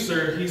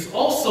producer, He's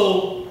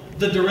also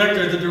the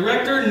director. The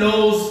director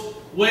knows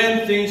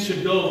when things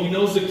should go. He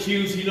knows the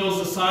cues. He knows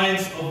the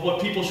signs of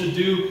what people should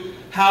do,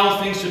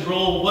 how things should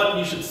roll, what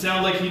you should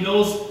sound like. He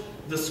knows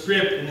the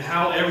script and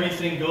how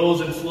everything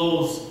goes and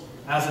flows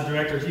as a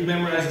director. He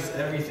memorizes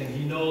everything.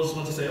 He knows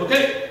when to say,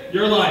 okay,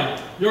 your line,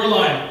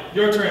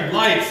 your turn,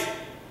 lights,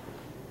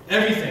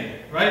 everything,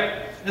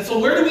 right? And so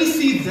where do we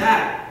see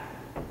that?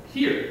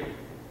 Here.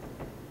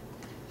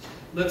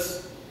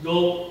 Let's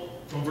go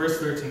from verse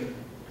 13.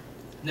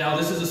 Now,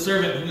 this is a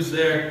servant who's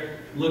there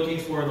looking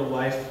for the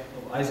wife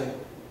of Isaac.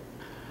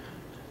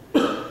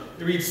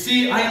 It reads,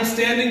 see, I am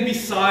standing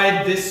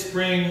beside this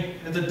spring,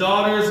 and the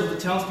daughters of the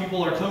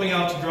townspeople are coming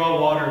out to draw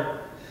water.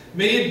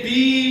 May it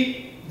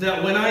be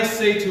that when I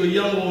say to a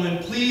young woman,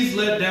 please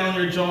let down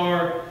your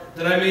jar,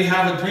 that I may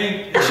have a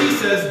drink, and she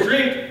says,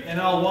 drink, and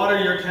I'll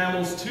water your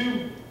camels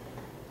too.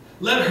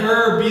 Let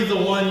her be the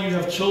one you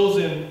have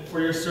chosen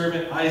for your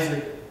servant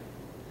Isaac.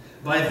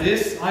 By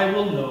this I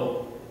will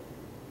know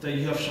that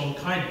you have shown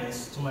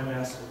kindness to my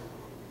master.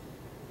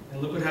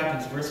 And look what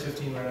happens, verse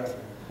 15 right after.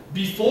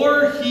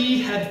 Before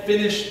he had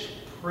finished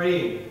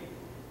praying,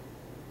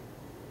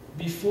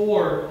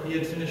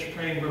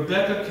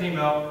 Rebekah came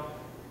out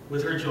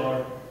with her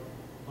jar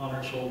on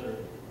her shoulder.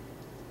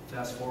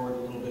 Fast forward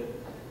a little bit.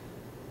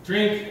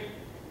 Drink,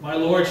 my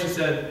lord, she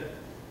said,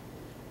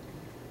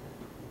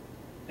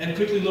 and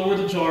quickly lowered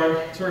the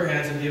jar to her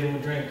hands and gave him a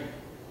drink.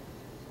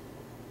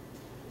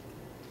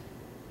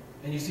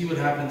 And you see what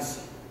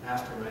happens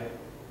after, right?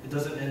 It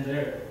doesn't end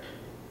there.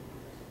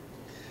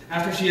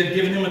 After she had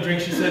given him a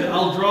drink, she said,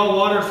 I'll draw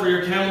water for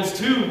your camels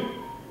too,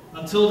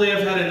 until they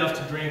have had enough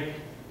to drink.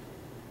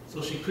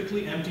 So she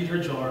quickly emptied her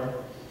jar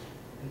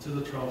into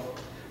the trough,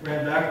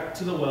 ran back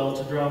to the well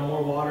to draw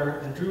more water,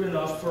 and drew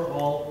enough for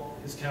all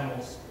his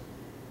camels.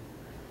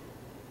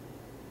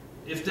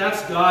 If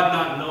that's God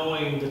not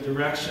knowing the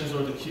directions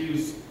or the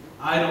cues,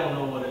 I don't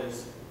know what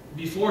is.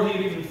 Before he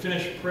had even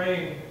finished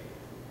praying,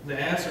 the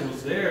answer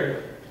was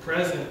there,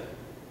 present.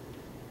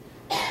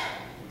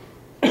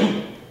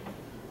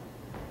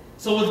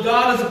 So with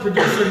God as a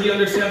producer, he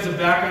understands the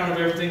background of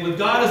everything. With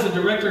God as a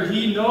director,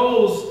 he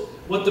knows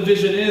what the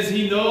vision is.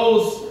 He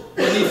knows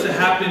what needs to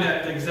happen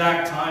at the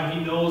exact time.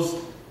 He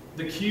knows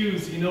the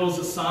cues. He knows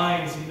the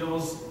signs. He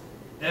knows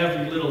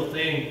every little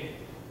thing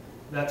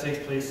that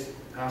takes place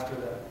after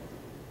that.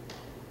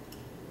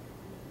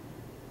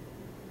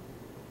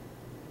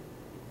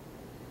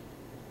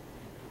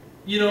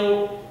 You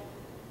know,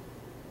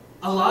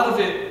 a lot of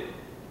it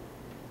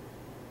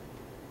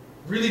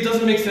really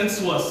doesn't make sense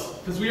to us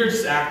because we are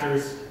just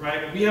actors,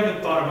 right? We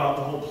haven't thought about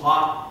the whole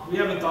plot. We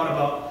haven't thought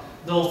about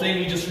the whole thing.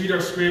 We just read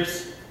our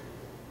scripts.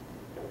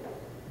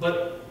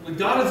 But with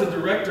God as a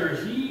director,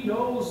 he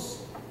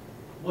knows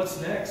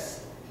what's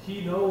next.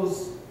 He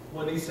knows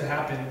what needs to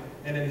happen,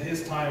 and in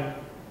his time.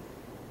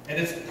 And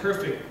it's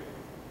perfect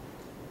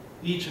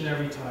each and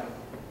every time.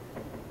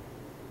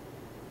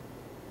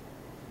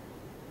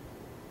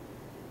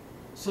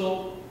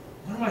 So,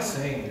 what am I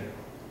saying here?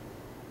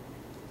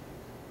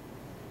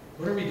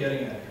 What are we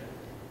getting at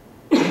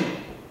here?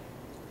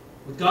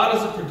 With God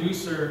as a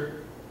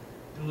producer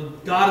and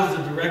with God as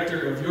the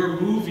director of your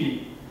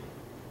movie,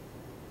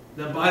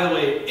 that, by the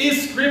way,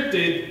 is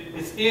scripted,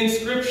 it's in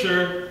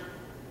Scripture,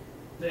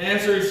 the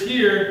answer is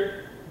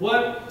here.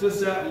 What does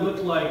that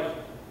look like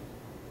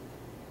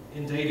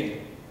in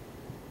dating?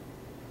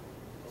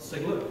 Let's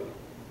take a look.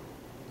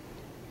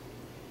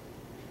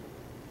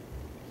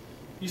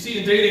 You see,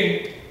 in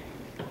dating,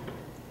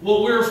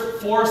 what we're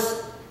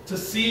forced to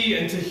see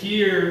and to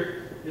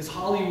hear is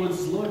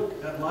Hollywood's look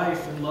at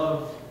life and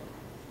love.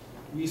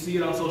 We see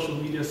it on social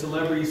media,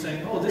 celebrities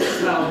saying, oh, this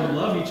is how we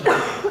love each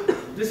other.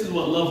 This is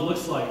what love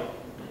looks like.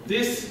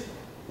 This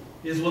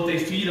is what they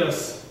feed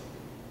us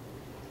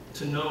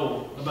to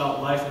know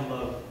about life and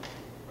love,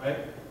 right?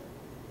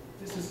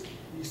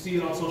 You see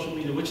it on social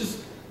media, which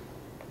is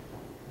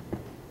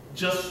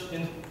just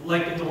in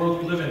the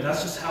world we live in.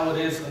 That's just how it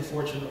is,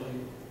 unfortunately.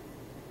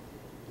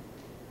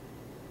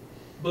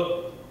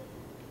 But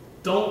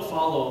don't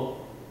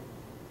follow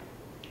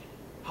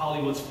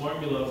Hollywood's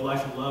formula of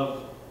life and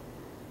love.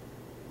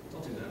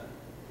 Don't do that.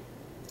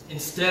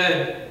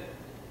 Instead,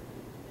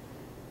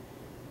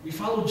 we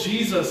follow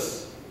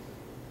Jesus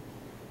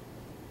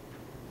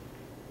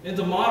in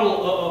the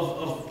model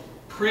of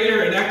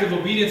prayer and active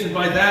obedience. And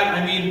by that,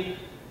 I mean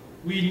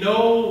we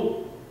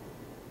know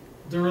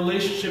the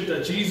relationship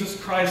that Jesus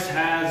Christ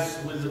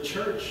has with the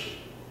church.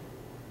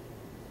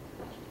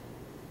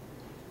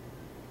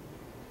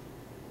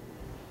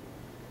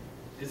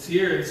 It's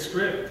here in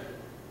script.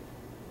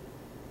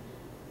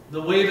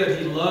 The way that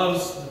he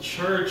loves the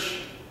church,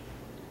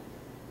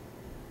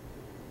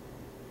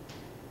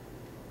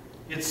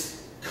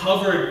 it's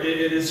covered,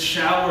 it is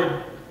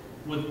showered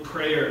with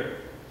prayer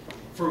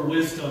for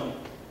wisdom.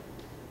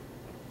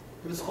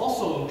 But it's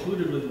also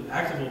included with an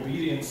active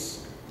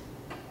obedience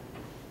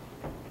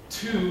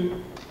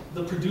to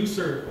the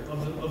producer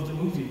of the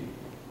movie.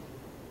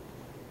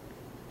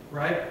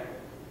 Right?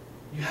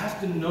 You have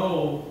to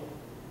know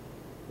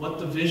what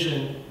the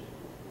vision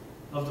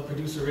of the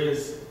producer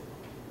is.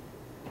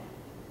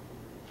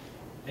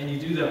 And you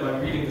do that by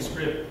reading the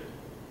script.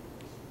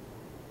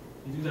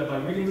 You do that by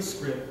reading the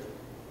script.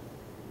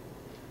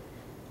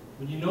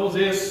 When you know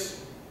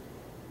this,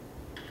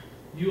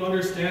 you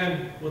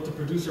understand what the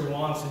producer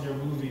wants in your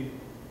movie.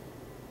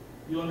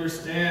 You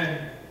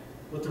understand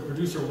what the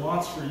producer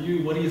wants for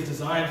you, what he has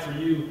designed for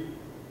you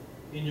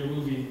in your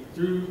movie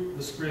through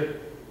the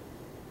script.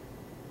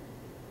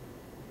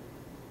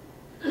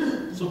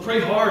 So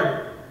pray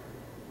hard.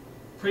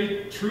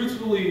 Pray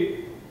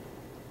truthfully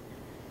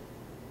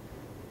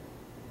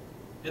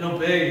and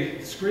obey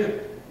the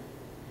script.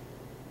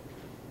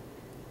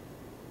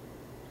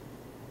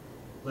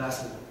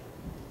 Lastly,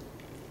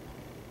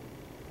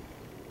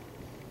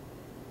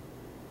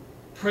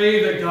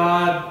 pray that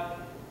God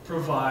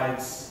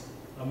provides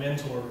a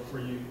mentor for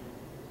you.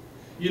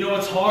 You know,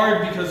 it's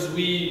hard because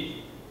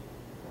we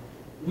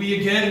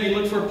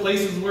look for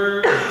places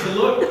where to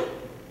look.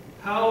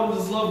 How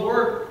does love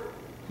work?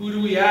 Who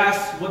do we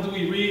ask? What do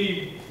we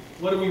read?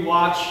 What do we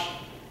watch?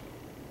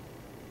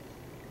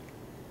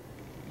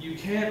 You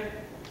can't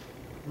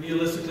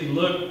realistically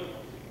look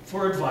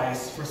for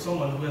advice for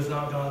someone who has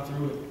not gone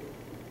through it.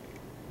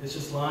 It's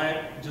just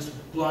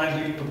blind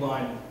leading the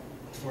blind,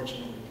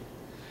 unfortunately.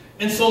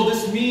 And so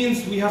this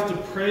means we have to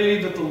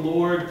pray that the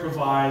Lord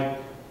provide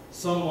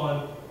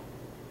someone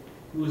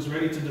who is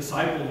ready to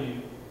disciple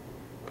you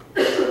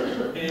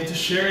and to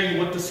sharing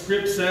what the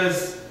script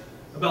says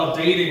about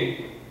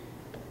dating.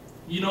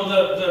 You know,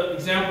 the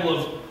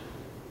example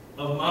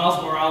of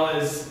Miles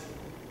Morales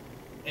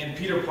and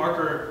Peter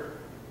Parker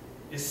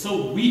is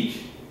so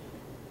weak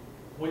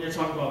when you're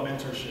talking about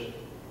mentorship.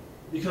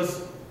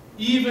 Because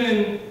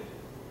even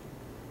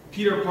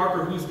Peter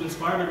Parker, who's been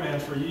Spider-Man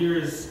for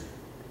years,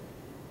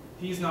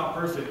 he's not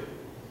perfect.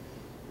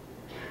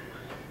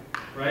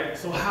 Right?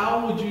 So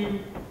how would you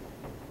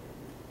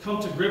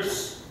come to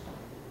grips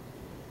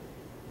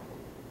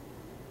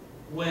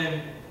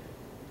when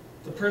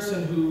the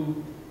person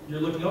who you're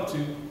looking up to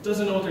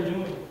doesn't know what they're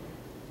doing?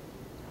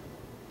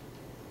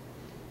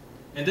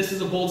 And this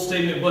is a bold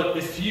statement, but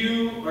if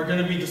you are going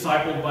to be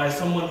discipled by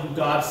someone who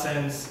God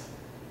sends,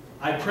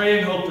 I pray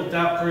and hope that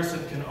that person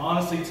can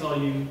honestly tell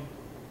you,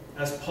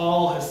 as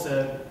Paul has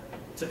said,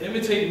 to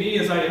imitate me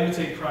as I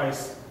imitate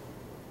Christ.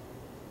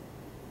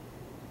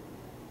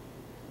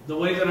 The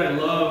way that I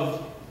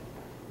love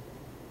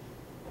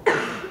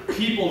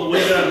people, the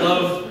way that I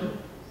love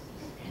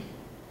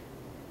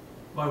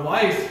my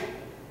wife,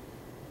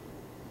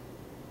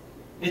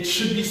 it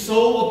should be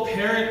so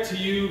apparent to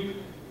you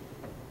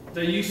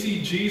that you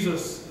see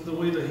Jesus in the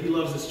way that he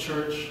loves his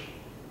church,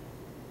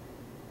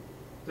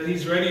 that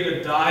he's ready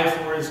to die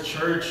for his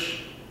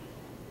church,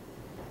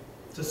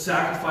 to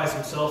sacrifice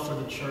himself for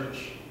the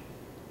church.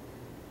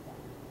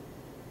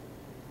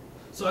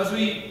 So as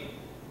we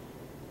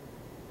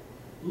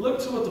look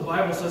to what the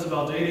Bible says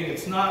about dating,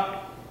 it's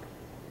not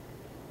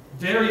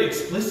very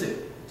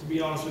explicit, to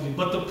be honest with you,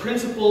 but the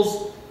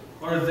principles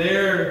are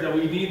there that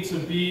we need to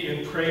be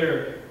in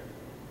prayer,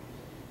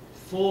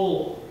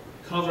 full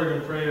covered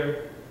in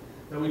prayer,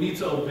 that we need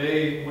to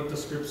obey what the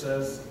script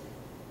says.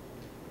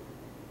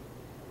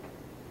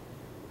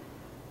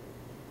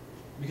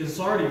 Because it's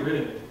already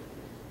written.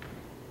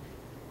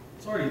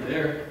 It's already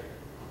there.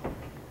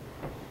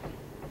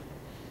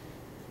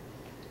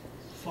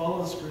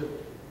 Follow the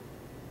script.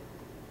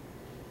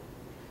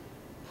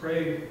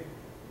 Pray.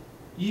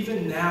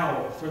 Even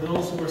now, for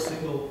those who are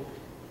single,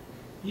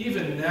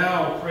 even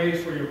now, pray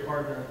for your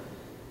partner.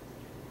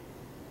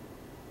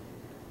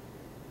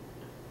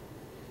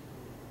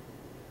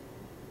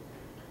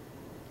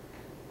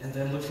 And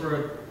then look for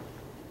a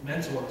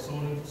mentor,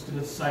 someone who's going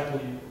to disciple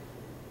you,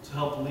 to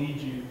help lead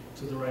you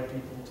to the right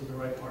people, to the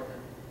right partner.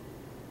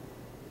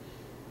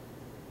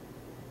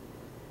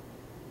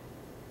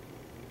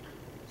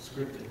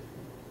 Scripted.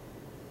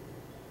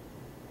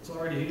 It's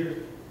already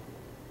here.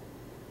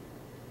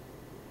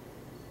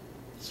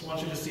 Just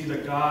want you to see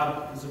that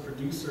God is a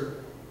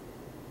producer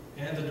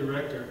and a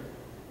director.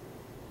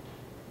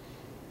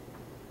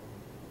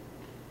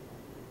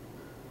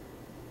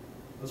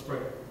 Let's pray.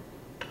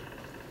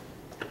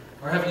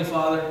 Our Heavenly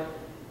Father,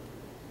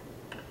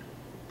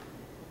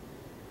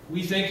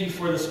 we thank you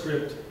for the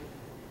script.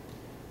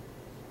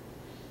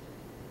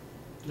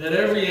 That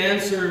every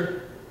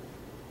answer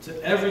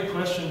to every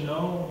question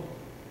known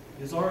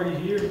is already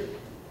here.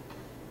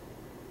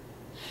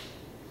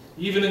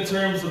 Even in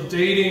terms of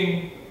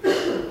dating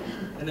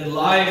and in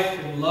life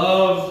and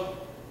love,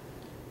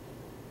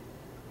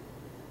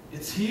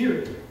 it's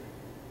here.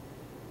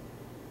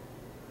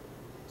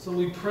 So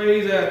we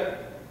pray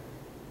that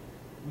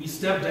we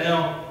step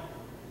down.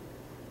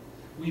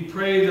 We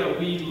pray that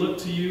we look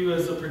to you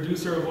as the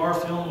producer of our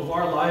film, of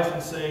our life,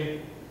 and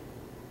say,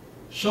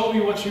 show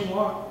me what you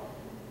want.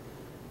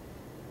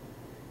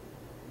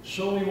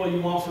 Show me what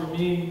you want for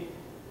me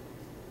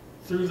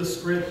through the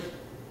script.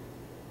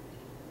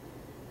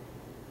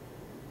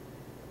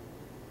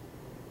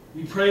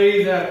 We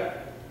pray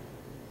that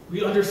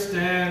we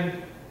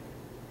understand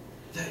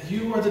that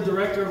you are the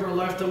director of our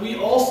life, that we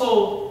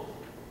also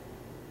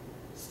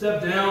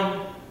step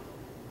down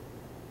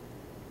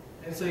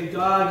and say,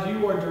 God,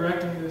 you are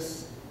directing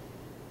this.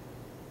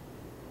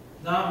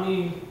 Not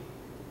me,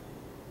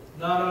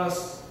 not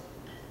us.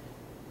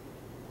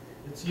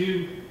 It's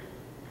you.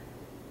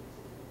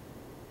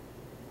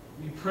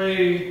 We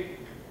pray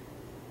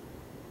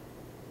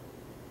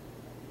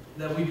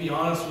that we be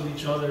honest with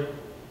each other,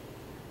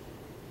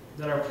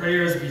 that our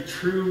prayers be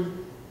true,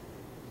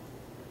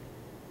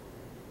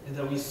 and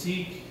that we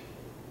seek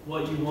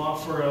what you want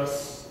for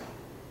us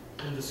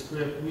in the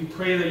script. We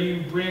pray that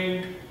you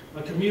bring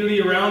a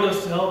community around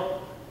us to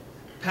help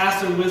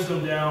pass their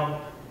wisdom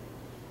down.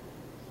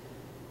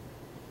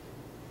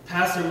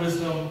 Pass their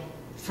wisdom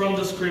from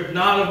the script,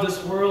 not of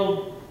this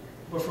world,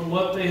 but from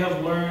what they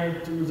have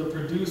learned through the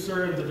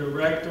producer and the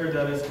director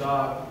that is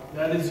God.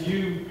 That is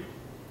you.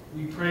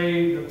 We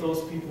pray that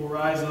those people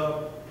rise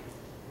up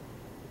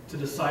to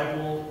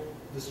disciple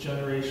this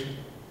generation.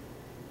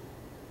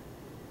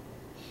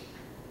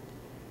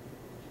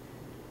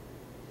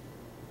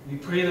 We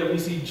pray that we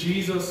see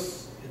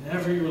Jesus in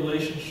every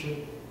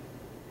relationship,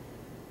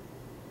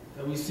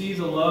 that we see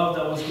the love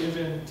that was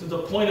given to the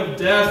point of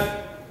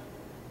death,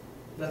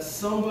 that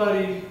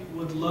somebody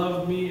would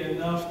love me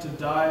enough to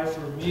die for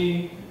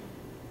me.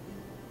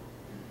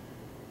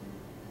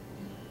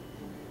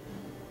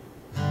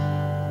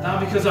 Not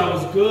because I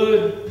was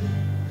good,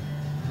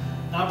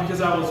 not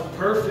because I was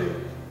perfect,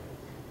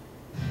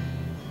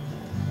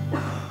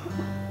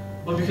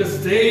 but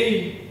because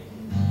they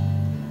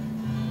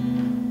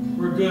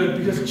were good,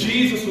 because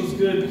Jesus was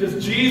good,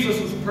 because Jesus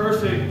was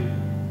perfect.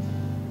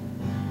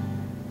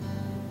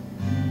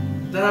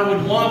 That I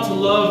would want to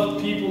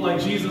love people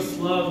like Jesus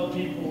loved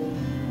people.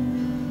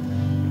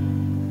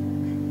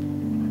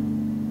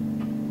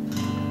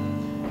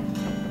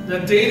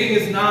 That dating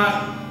is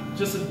not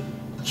just a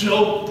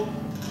joke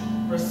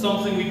or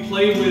something we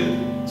play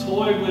with,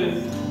 toy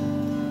with,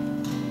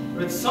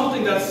 but it's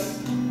something that's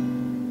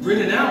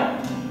written out.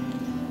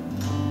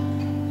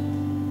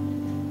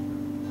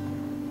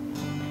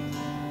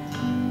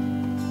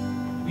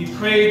 We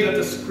pray that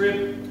the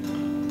script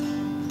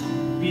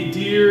be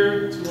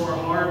dear to our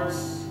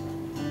hearts,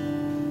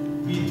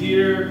 be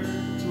dear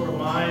to our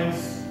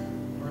minds,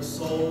 our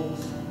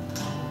souls.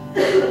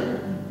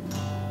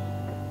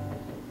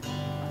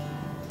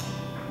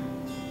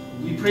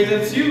 We pray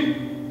that it's you.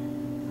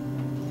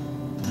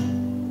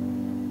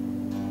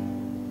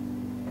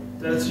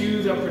 That it's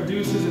you that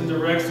produces and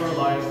directs our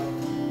life,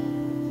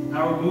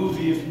 our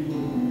movie, if you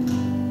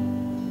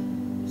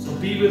will. So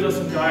be with us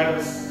and guide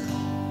us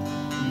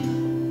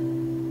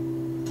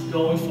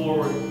going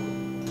forward.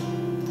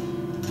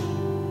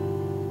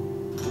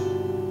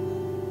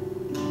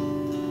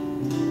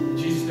 In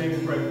Jesus' name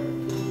we pray.